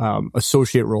our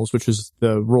associate roles, which is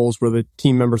the roles where the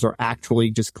team members are actually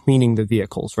just cleaning the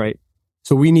vehicles, right?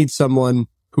 So we need someone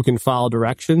who can follow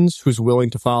directions, who's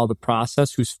willing to follow the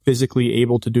process, who's physically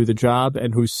able to do the job,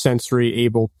 and who's sensory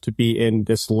able to be in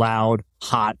this loud,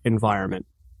 hot environment.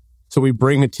 So we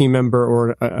bring a team member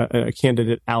or a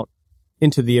candidate out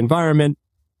into the environment.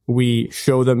 We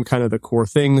show them kind of the core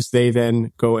things. They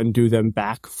then go and do them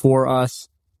back for us.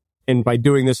 And by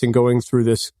doing this and going through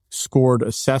this scored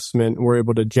assessment, we're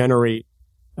able to generate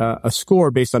a score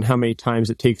based on how many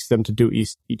times it takes them to do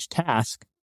each task.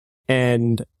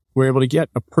 And we're able to get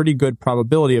a pretty good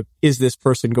probability of, is this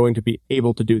person going to be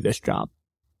able to do this job?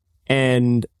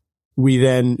 And we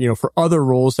then, for other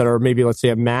roles that are maybe, let's say,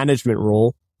 a management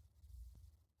role,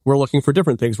 we're looking for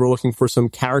different things. We're looking for some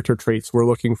character traits. We're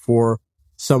looking for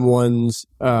someone's,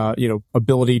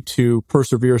 ability to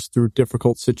persevere through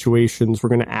difficult situations. We're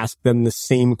going to ask them the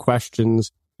same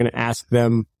questions. We're going to ask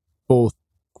them both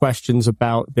questions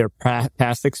about their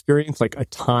past experience, like a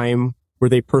time where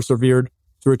they persevered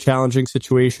through a challenging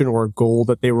situation or a goal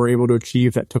that they were able to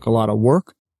achieve that took a lot of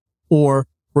work. Or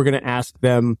we're going to ask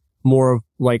them more of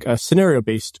like a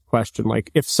scenario-based question, like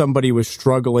if somebody was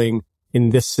struggling in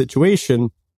this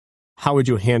situation, how would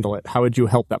you handle it? How would you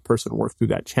help that person work through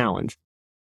that challenge?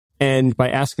 And by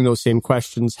asking those same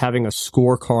questions, having a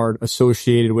scorecard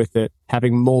associated with it,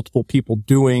 having multiple people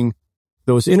doing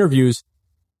those interviews,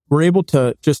 we're able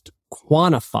to just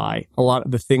quantify a lot of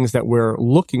the things that we're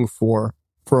looking for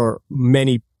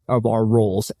many of our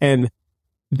roles. And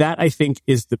that, I think,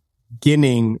 is the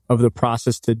beginning of the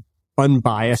process to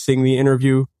unbiasing the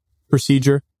interview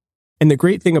procedure. And the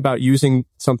great thing about using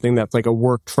something that's like a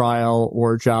work trial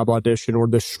or job audition or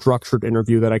the structured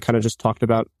interview that I kind of just talked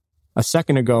about a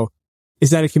second ago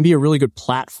is that it can be a really good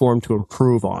platform to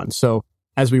improve on. So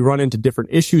as we run into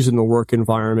different issues in the work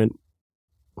environment,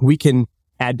 we can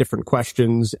add different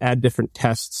questions, add different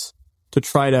tests to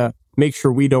try to make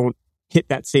sure we don't hit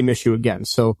that same issue again.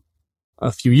 So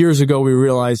a few years ago, we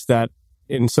realized that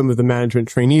in some of the management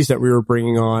trainees that we were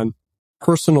bringing on,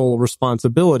 personal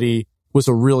responsibility was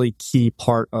a really key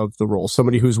part of the role.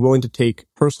 Somebody who's willing to take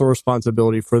personal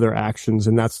responsibility for their actions,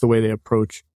 and that's the way they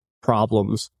approach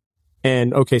problems.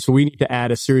 And okay, so we need to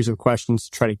add a series of questions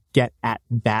to try to get at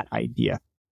that idea.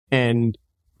 And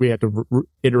we had to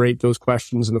iterate those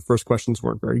questions, and the first questions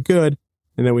weren't very good.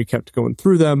 And then we kept going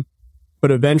through them.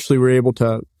 But eventually we were able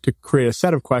to create a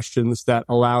set of questions that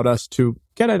allowed us to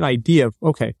get an idea of,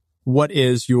 okay, what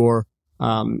is your,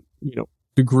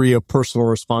 degree of personal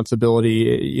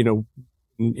responsibility,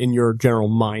 in your general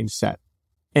mindset.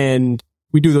 And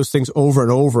we do those things over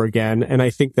and over again. And I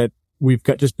think that we've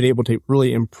just been able to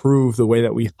really improve the way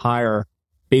that we hire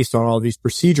based on all these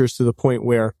procedures to the point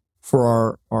where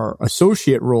for our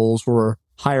associate roles, we're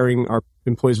hiring our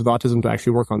employees with autism to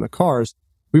actually work on the cars.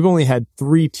 We've only had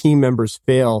 3 team members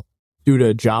fail due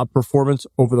to job performance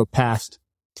over the past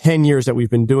 10 years that we've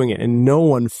been doing it, and no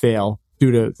one fail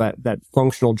due to that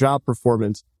functional job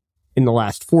performance in the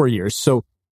last 4 years. So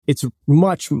it's a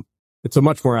much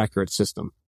more accurate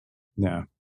system. Yeah.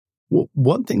 Well,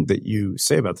 one thing that you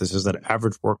say about this is that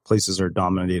average workplaces are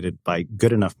dominated by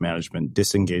good enough management.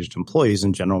 Disengaged employees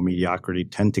and general mediocrity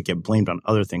tend to get blamed on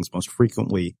other things, most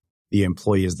frequently the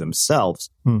employees themselves.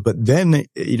 But then,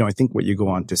 I think what you go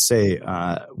on to say,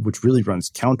 which really runs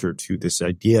counter to this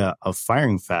idea of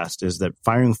firing fast, is that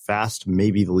firing fast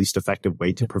may be the least effective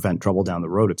way to prevent trouble down the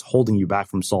road. It's holding you back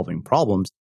from solving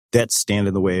problems that stand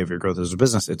in the way of your growth as a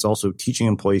business. It's also teaching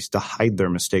employees to hide their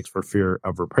mistakes for fear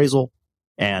of reprisal.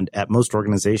 And at most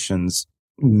organizations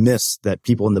miss that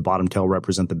people in the bottom tail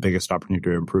represent the biggest opportunity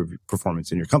to improve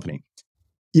performance in your company.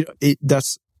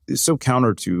 That's so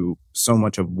counter to so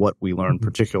much of what we learn,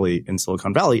 particularly in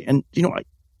Silicon Valley. And,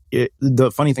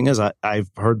 the funny thing is I've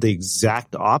heard the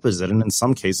exact opposite. And in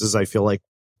some cases, I feel like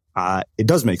it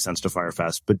does make sense to fire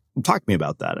fast. But talk to me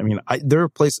about that. I mean, there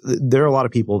are a lot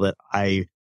of people that I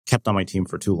kept on my team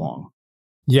for too long.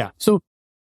 Yeah. So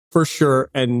for sure.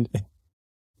 And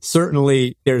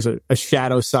certainly there's a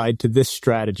shadow side to this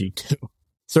strategy too.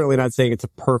 Certainly not saying it's a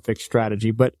perfect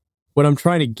strategy, but what I'm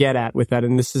trying to get at with that,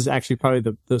 and this is actually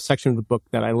probably the section of the book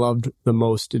that I loved the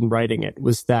most in writing it,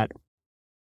 was that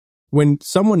when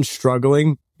someone's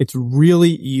struggling, it's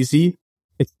really easy.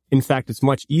 In fact, it's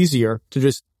much easier to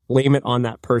just blame it on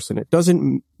that person. It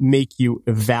doesn't make you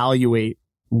evaluate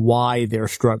why they're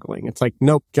struggling. It's like,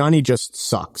 nope, Johnny just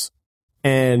sucks.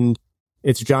 And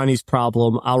it's Johnny's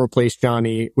problem. I'll replace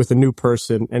Johnny with a new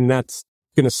person, and that's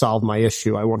going to solve my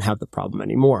issue. I won't have the problem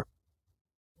anymore.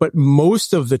 But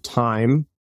most of the time,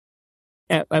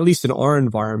 at least in our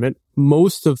environment,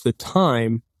 most of the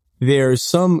time, there's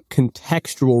some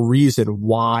contextual reason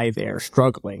why they're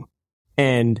struggling.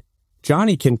 And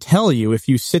Johnny can tell you, if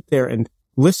you sit there and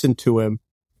listen to him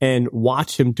and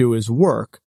watch him do his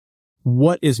work,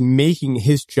 what is making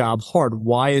his job hard?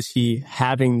 Why is he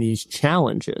having these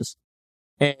challenges?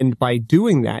 And by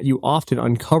doing that, you often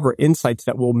uncover insights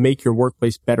that will make your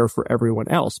workplace better for everyone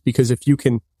else. Because if you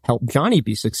can help Johnny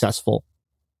be successful,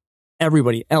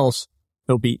 everybody else,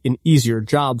 it'll be an easier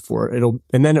job for it.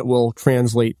 And then it will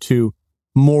translate to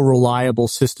more reliable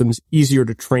systems, easier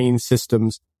to train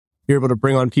systems. You're able to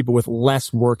bring on people with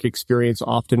less work experience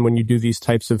often when you do these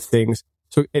types of things.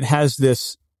 So it has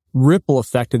this ripple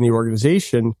effect in the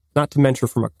organization, not to mention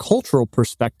from a cultural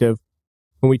perspective,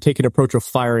 when we take an approach of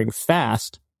firing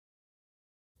fast,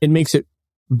 it makes it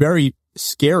very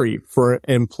scary for an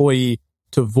employee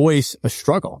to voice a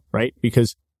struggle, right?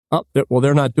 Because,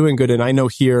 they're not doing good. And I know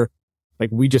here, like,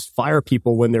 we just fire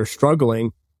people when they're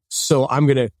struggling. So I'm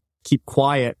going to keep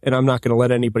quiet and I'm not going to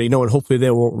let anybody know. And hopefully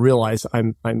they won't realize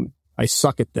I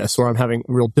suck at this, or I'm having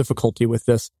real difficulty with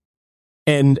this.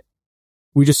 And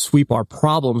we just sweep our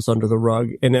problems under the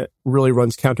rug. And it really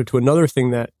runs counter to another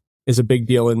thing that is a big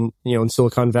deal in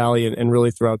Silicon Valley and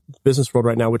really throughout the business world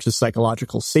right now, which is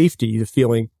psychological safety, the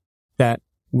feeling that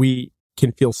we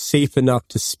can feel safe enough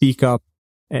to speak up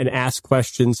and ask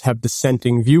questions, have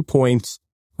dissenting viewpoints,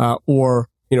 or,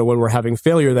 when we're having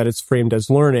failure, that it's framed as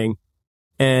learning.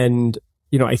 And,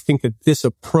 I think that this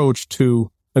approach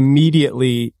to I'm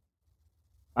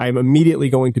immediately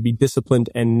going to be disciplined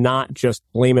and not just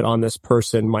blame it on this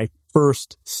person. My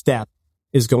first step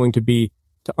is going to be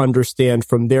to understand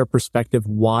from their perspective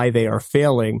why they are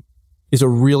failing is a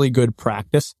really good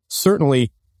practice.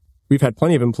 Certainly, we've had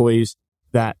plenty of employees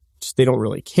that they don't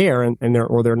really care and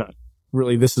they're not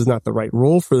really, this is not the right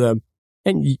role for them.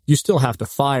 And you still have to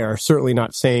fire. Certainly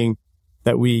not saying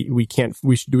that we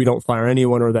don't fire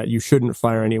anyone or that you shouldn't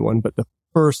fire anyone. But the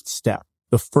first step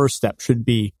should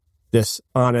be this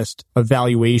honest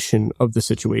evaluation of the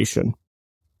situation.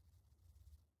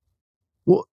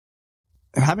 Well,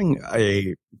 having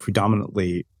a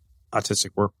predominantly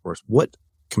autistic workforce, what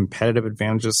competitive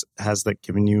advantages has that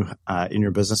given you in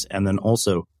your business? And then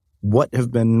also, what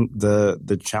have been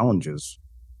the challenges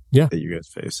that you guys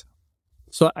face?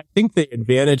 So I think the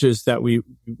advantages that we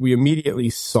immediately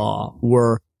saw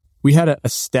were we had a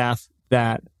staff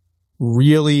that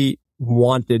really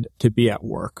wanted to be at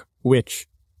work, which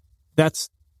that's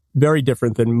very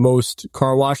different than most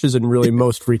car washes and really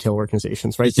most retail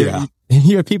organizations, right? Yeah.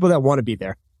 You have people that want to be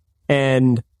there.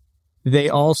 And they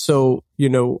also,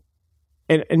 and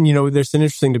there's an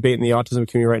interesting debate in the autism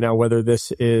community right now, whether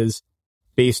this is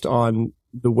based on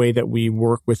the way that we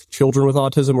work with children with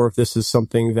autism, or if this is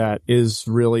something that is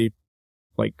really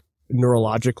like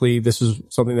neurologically, this is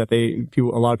something that a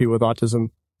lot of people with autism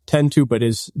tend to, but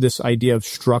is this idea of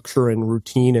structure and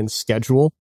routine and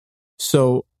schedule.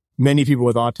 So many people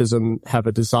with autism have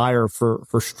a desire for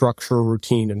structure,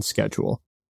 routine, and schedule.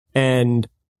 And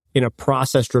in a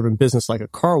process-driven business like a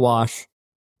car wash,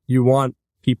 you want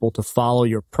people to follow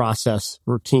your process,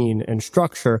 routine, and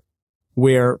structure,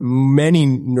 where many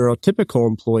neurotypical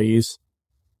employees,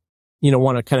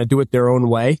 want to kind of do it their own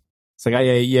way. It's like,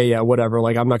 yeah, whatever.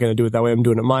 Like, I'm not going to do it that way. I'm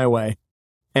doing it my way.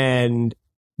 And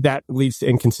that leads to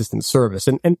inconsistent service.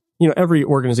 And every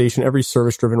organization, every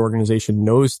service-driven organization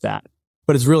knows that.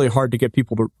 But it's really hard to get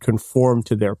people to conform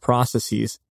to their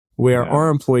processes, where our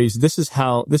employees, this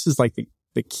is like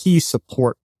the key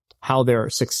support, how they're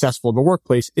successful in the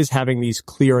workplace, is having these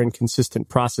clear and consistent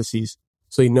processes.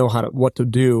 So you know what to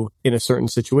do in a certain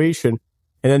situation,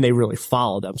 and then they really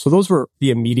follow them. So those were the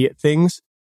immediate things.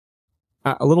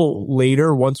 A little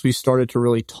later, once we started to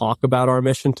really talk about our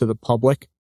mission to the public,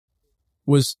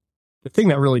 was the thing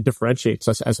that really differentiates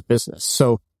us as a business.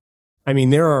 So,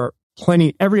 there are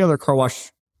every other car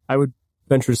wash, I would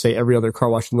venture to say every other car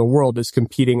wash in the world is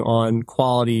competing on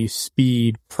quality,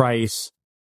 speed, price,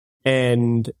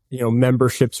 and,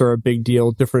 memberships are a big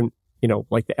deal. Different,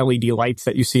 like the LED lights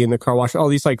that you see in the car wash, all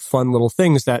these like fun little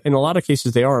things that in a lot of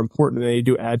cases they are important and they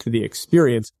do add to the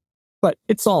experience, but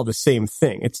it's all the same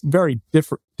thing. It's very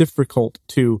difficult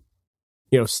to,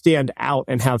 stand out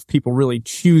and have people really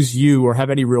choose you or have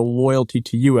any real loyalty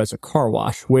to you as a car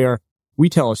wash, where we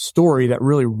tell a story that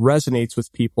really resonates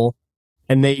with people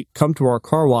and they come to our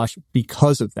car wash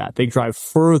because of that. They drive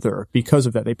further because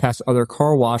of that. They pass other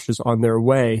car washes on their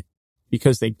way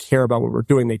because they care about what we're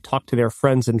doing. They talk to their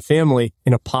friends and family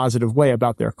in a positive way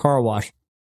about their car wash.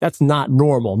 That's not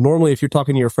normal. Normally, if you're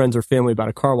talking to your friends or family about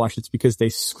a car wash, it's because they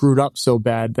screwed up so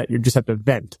bad that you just have to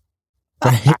vent.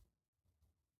 Right?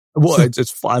 Well,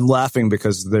 I'm laughing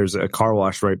because there's a car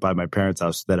wash right by my parents'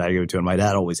 house that I go to, and my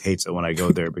dad always hates it when I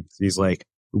go there because he's like,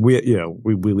 we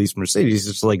lease Mercedes.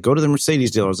 It's like, go to the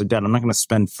Mercedes dealer. I was like, Dad, I'm not going to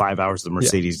spend 5 hours at the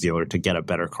Mercedes dealer to get a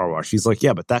better car wash. He's like,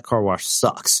 yeah, but that car wash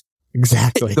sucks.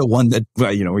 Exactly. The one that,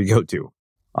 we go to.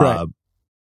 Right.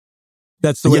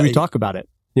 That's the way we talk about it,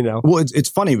 Well, it's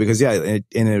funny because,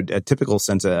 in a typical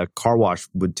sense, a car wash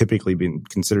would typically be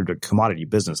considered a commodity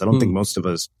business. I don't think most of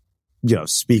us,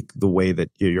 speak the way that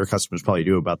your customers probably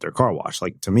do about their car wash.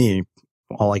 Like, to me,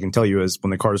 all I can tell you is when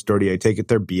the car is dirty, I take it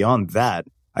there. Beyond that,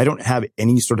 I don't have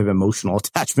any sort of emotional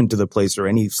attachment to the place or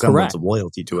any semblance of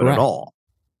loyalty to it at all.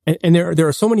 And there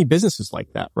are so many businesses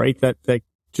like that, right? That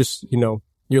just,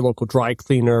 your local dry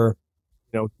cleaner.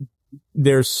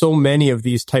 There's so many of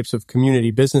these types of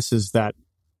community businesses that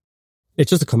it's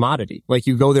just a commodity. Like,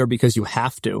 you go there because you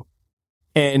have to.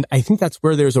 And I think that's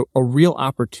where there's a real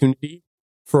opportunity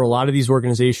for a lot of these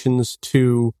organizations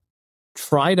to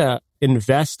try to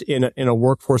invest in a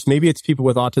workforce. Maybe it's people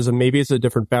with autism, maybe it's a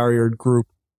different barriered group,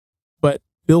 but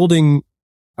building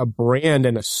a brand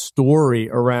and a story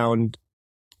around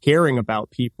caring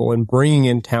about people and bringing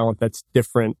in talent that's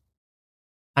different.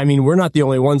 I mean, we're not the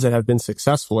only ones that have been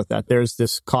successful with that. There's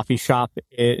this coffee shop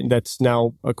that's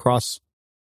now across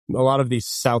a lot of these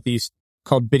Southeast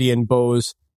called Biddy and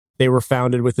Bose. They were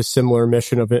founded with a similar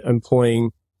mission of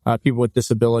employing people with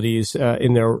disabilities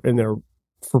in their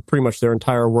for pretty much their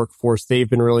entire workforce. They've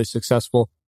been really successful.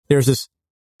 There's this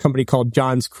company called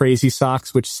John's Crazy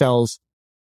Socks, which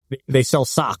they sell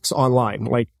socks online.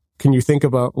 Like, can you think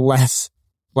of a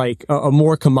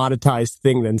more commoditized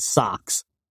thing than socks?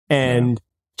 And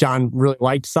John really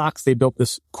liked socks. They built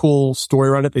this cool story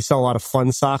around it. They sell a lot of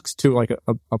fun socks too, like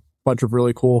a bunch of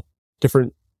really cool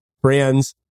different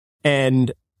brands.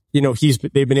 And,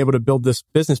 they've been able to build this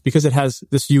business because it has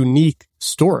this unique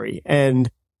story. And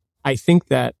I think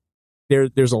that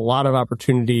there's a lot of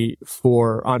opportunity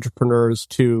for entrepreneurs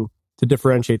to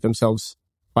differentiate themselves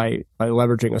by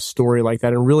leveraging a story like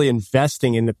that and really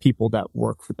investing in the people that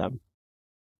work for them.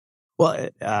 Well,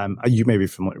 you may be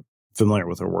familiar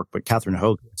with her work, but Catherine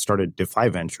Hogue started Defy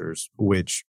Ventures,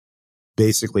 which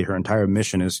basically her entire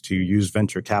mission is to use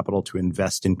venture capital to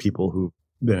invest in people who've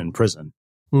been in prison.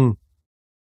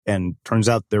 And turns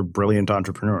out they're brilliant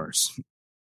entrepreneurs.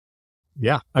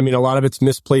 Yeah. I mean, a lot of it's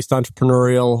misplaced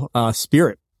entrepreneurial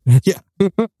spirit. Yeah.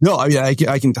 No, I mean,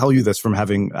 I can tell you this from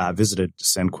having visited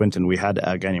San Quentin. We had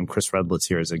a guy named Chris Redlitz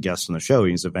here as a guest on the show.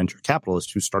 He's a venture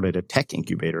capitalist who started a tech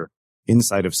incubator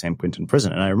inside of San Quentin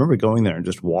prison. And I remember going there and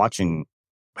just watching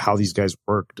how these guys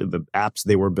worked, the apps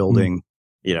they were building,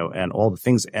 and all the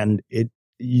things. And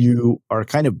you are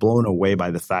kind of blown away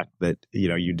by the fact that,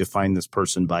 you define this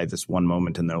person by this one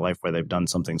moment in their life where they've done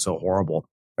something so horrible.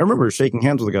 I remember shaking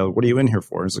hands with the guy. What are you in here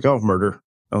for? He's like, oh, murder.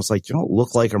 I was like, you don't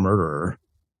look like a murderer.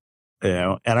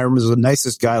 And I remember he was the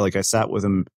nicest guy. Like, I sat with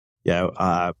him,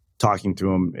 talking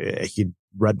to him. He'd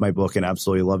read my book and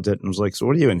absolutely loved it. And was like, so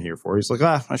what are you in here for? He's like,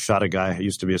 I shot a guy. I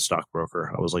used to be a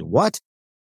stockbroker. I was like, what?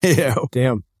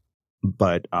 Damn.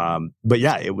 But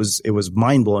yeah, it was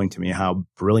mind blowing to me how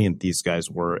brilliant these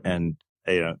guys were. And,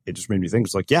 it just made me think,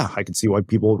 it's like, yeah, I could see why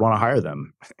people would want to hire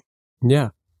them. Yeah.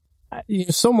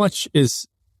 So much is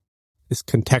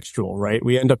contextual, right?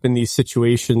 We end up in these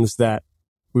situations that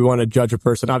we want to judge a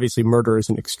person. Obviously, murder is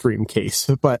an extreme case,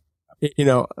 but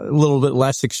a little bit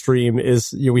less extreme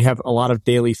is, we have a lot of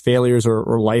daily failures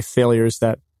or life failures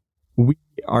that we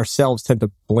ourselves tend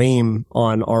to blame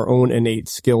on our own innate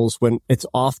skills when it's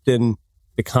often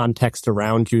the context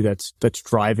around you that's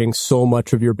driving so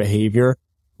much of your behavior.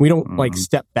 We don't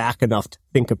step back enough to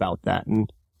think about that.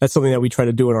 And that's something that we try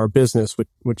to do in our business,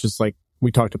 which is like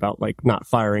we talked about, like not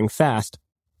firing fast.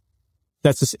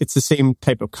 It's the same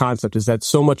type of concept, is that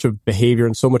so much of behavior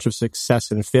and so much of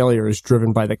success and failure is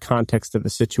driven by the context of the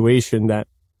situation that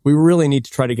we really need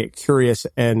to try to get curious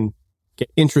and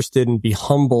get interested and be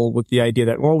humble with the idea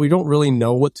that, well, we don't really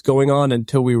know what's going on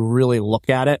until we really look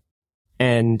at it.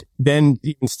 And then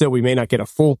even still, we may not get a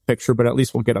full picture, but at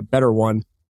least we'll get a better one.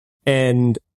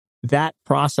 And that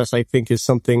process, I think, is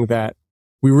something that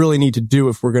we really need to do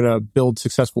if we're going to build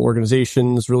successful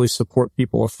organizations, really support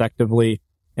people effectively,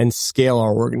 and scale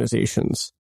our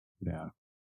organizations. Yeah.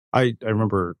 I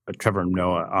remember Trevor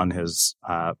Noah on his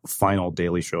final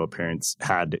Daily Show appearance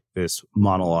had this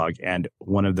monologue. And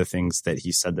one of the things that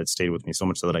he said that stayed with me so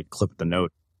much so that I clipped the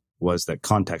note was that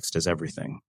context is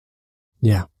everything.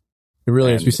 Yeah, it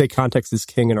really is. We say context is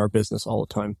king in our business all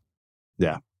the time.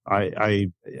 Yeah. I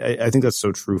think that's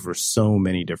so true for so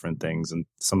many different things. And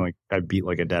something I beat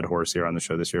like a dead horse here on the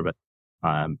show this year, but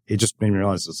it just made me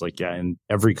realize it's like, yeah, in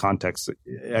every context,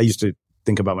 I used to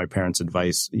think about my parents'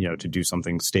 advice, to do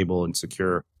something stable and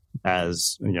secure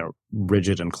as,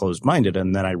 rigid and closed-minded.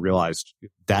 And then I realized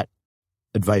that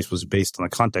advice was based on the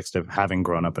context of having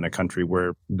grown up in a country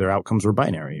where their outcomes were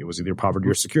binary. It was either poverty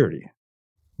or security.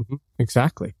 Mm-hmm.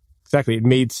 Exactly. It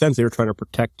made sense. They were trying to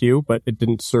protect you, but it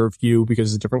didn't serve you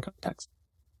because it's a different context.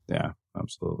 Yeah,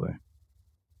 absolutely.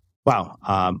 Wow.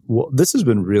 Well, this has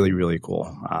been really, really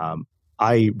cool.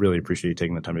 I really appreciate you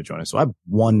taking the time to join us. So I have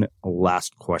one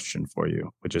last question for you,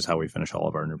 which is how we finish all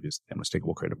of our interviews at the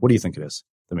Unmistakable Creative. What do you think it is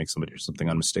that makes somebody or something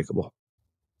unmistakable?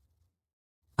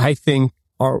 I think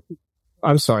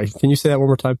I'm sorry. Can you say that one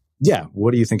more time? Yeah.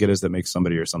 What do you think it is that makes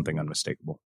somebody or something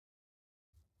unmistakable?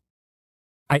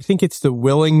 I think it's the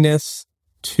willingness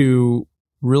to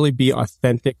really be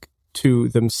authentic to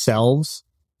themselves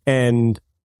and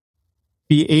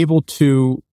be able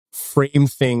to frame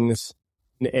things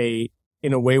in a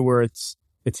way where it's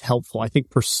helpful. I think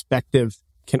perspective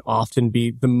can often be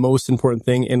the most important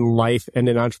thing in life and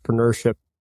in entrepreneurship.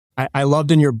 I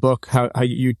loved in your book how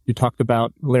you talked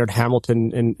about Laird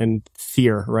Hamilton and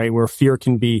fear, right? Where fear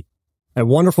can be a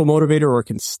wonderful motivator or it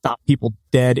can stop people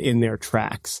dead in their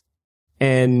tracks.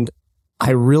 And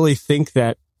I really think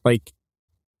that, like,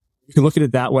 you can look at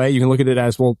it that way. You can look at it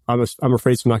as, well, I'm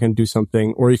afraid so I'm not going to do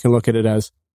something. Or you can look at it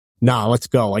as, nah, let's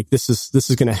go. Like, this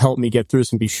is going to help me get through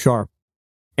this and be sharp.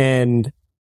 And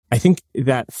I think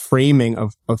that framing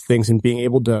of things and being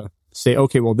able to say,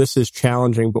 okay, well, this is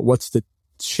challenging, but what's the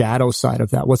shadow side of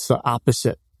that? What's the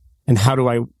opposite? And how do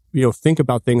I, think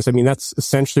about things? I mean, that's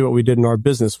essentially what we did in our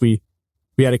business. We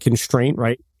had a constraint,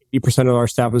 right? 80% of our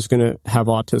staff was going to have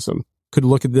autism. Could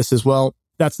look at this as, well,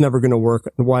 that's never going to work.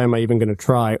 Why am I even going to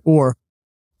try? Or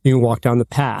you can walk down the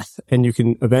path and you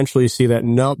can eventually see that,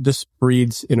 no, this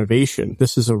breeds innovation.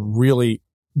 This is a really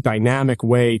dynamic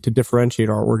way to differentiate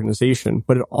our organization.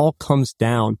 But it all comes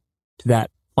down to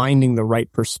that finding the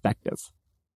right perspective.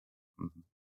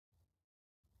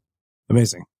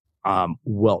 Amazing.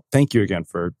 Well, thank you again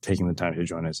for taking the time to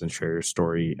join us and share your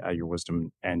story, your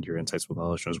wisdom, and your insights with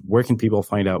all listeners. Where can people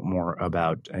find out more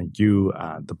about you,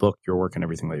 the book, your work, and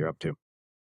everything that you're up to?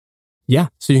 Yeah.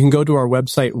 So you can go to our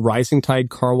website,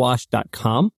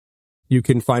 risingtidecarwash.com. You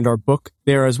can find our book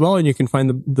there as well. And you can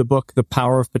find the book, The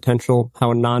Power of Potential,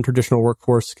 How a Non-Traditional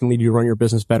Workforce Can Lead You to Run Your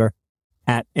Business Better,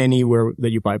 at anywhere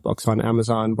that you buy books, on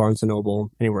Amazon, Barnes &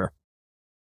 Noble, anywhere.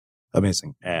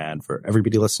 Amazing. And for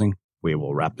everybody listening, we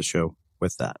will wrap the show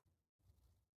with that.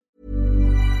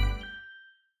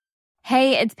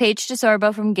 Hey, it's Paige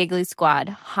DeSorbo from Giggly Squad.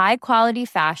 High quality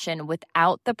fashion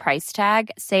without the price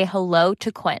tag. Say hello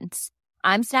to Quince.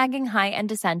 I'm snagging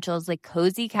high-end essentials like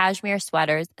cozy cashmere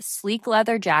sweaters, sleek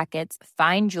leather jackets,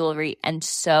 fine jewelry, and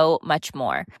so much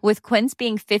more. With Quince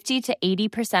being 50 to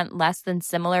 80% less than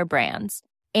similar brands.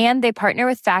 And they partner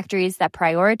with factories that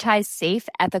prioritize safe,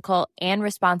 ethical, and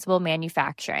responsible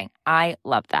manufacturing. I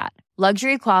love that.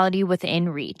 Luxury quality within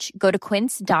reach. Go to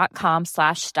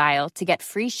quince.com/style to get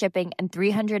free shipping and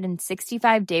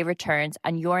 365-day returns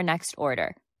on your next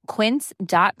order.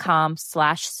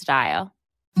 Quince.com/style.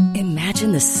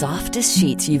 Imagine the softest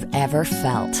sheets you've ever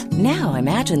felt. Now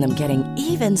imagine them getting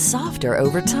even softer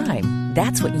over time.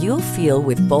 That's what you'll feel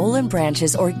with Boll &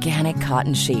 Branch's organic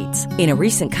cotton sheets. In a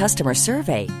recent customer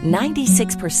survey,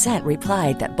 96%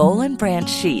 replied that Boll & Branch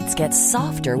sheets get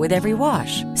softer with every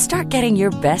wash. Start getting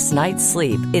your best night's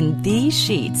sleep in these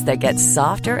sheets that get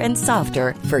softer and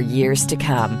softer for years to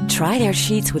come. Try their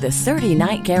sheets with a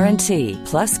 30-night guarantee.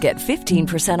 Plus, get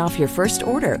 15% off your first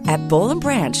order at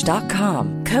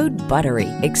bollandbranch.com. Code BUTTERY.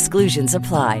 Exclusions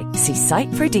apply. See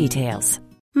site for details.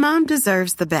 Mom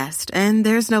deserves the best, and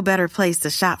there's no better place to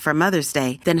shop for Mother's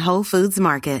Day than Whole Foods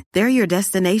Market. They're your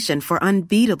destination for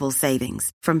unbeatable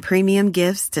savings, from premium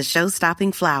gifts to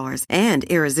show-stopping flowers and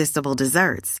irresistible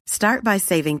desserts. Start by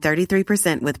saving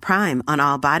 33% with Prime on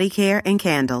all body care and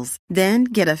candles. Then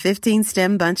get a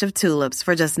 15-stem bunch of tulips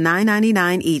for just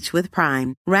 $9.99 each with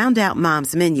Prime. Round out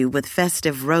Mom's menu with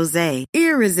festive rosé,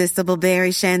 irresistible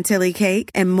berry chantilly cake,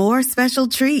 and more special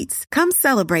treats. Come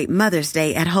celebrate Mother's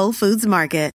Day at Whole Foods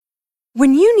Market.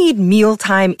 When you need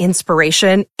mealtime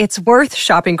inspiration, it's worth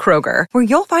shopping Kroger, where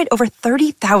you'll find over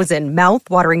 30,000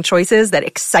 mouth-watering choices that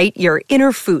excite your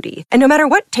inner foodie. And no matter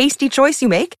what tasty choice you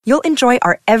make, you'll enjoy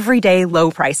our everyday low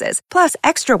prices, plus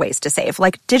extra ways to save,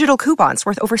 like digital coupons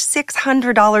worth over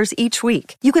 $600 each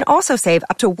week. You can also save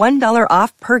up to $1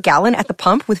 off per gallon at the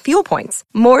pump with fuel points.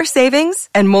 More savings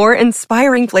and more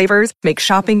inspiring flavors make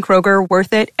shopping Kroger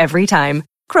worth it every time.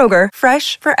 Kroger,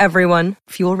 fresh for everyone.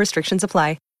 Fuel restrictions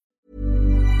apply.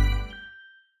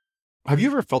 Have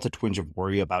you ever felt a twinge of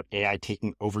worry about AI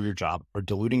taking over your job or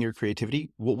diluting your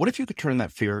creativity? Well, what if you could turn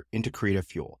that fear into creative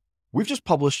fuel? We've just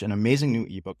published an amazing new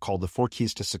ebook called The 4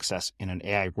 Keys to Success in an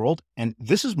AI World, and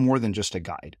this is more than just a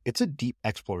guide. It's a deep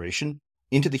exploration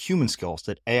into the human skills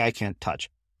that AI can't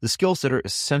touch, the skills that are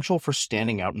essential for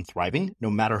standing out and thriving, no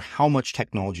matter how much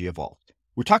technology evolved.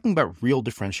 We're talking about real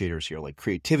differentiators here, like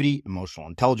creativity, emotional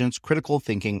intelligence, critical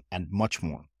thinking, and much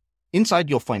more. Inside,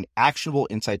 you'll find actionable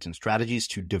insights and strategies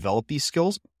to develop these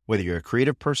skills, whether you're a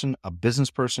creative person, a business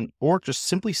person, or just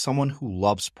simply someone who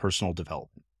loves personal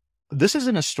development. This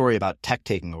isn't a story about tech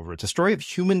taking over. It's a story of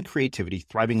human creativity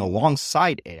thriving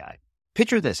alongside AI.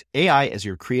 Picture this, AI as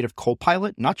your creative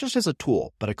co-pilot, not just as a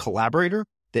tool, but a collaborator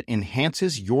that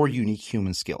enhances your unique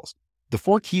human skills. The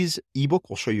 4 Keys ebook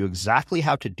will show you exactly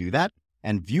how to do that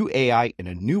and view AI in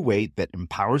a new way that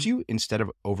empowers you instead of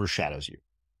overshadows you.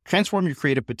 Transform your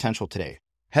creative potential today.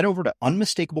 Head over to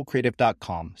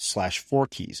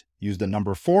unmistakablecreative.com/4keys. Use the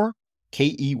number 4,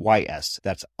 KEYS.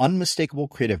 That's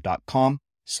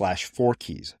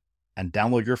unmistakablecreative.com/4keys and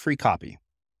download your free copy.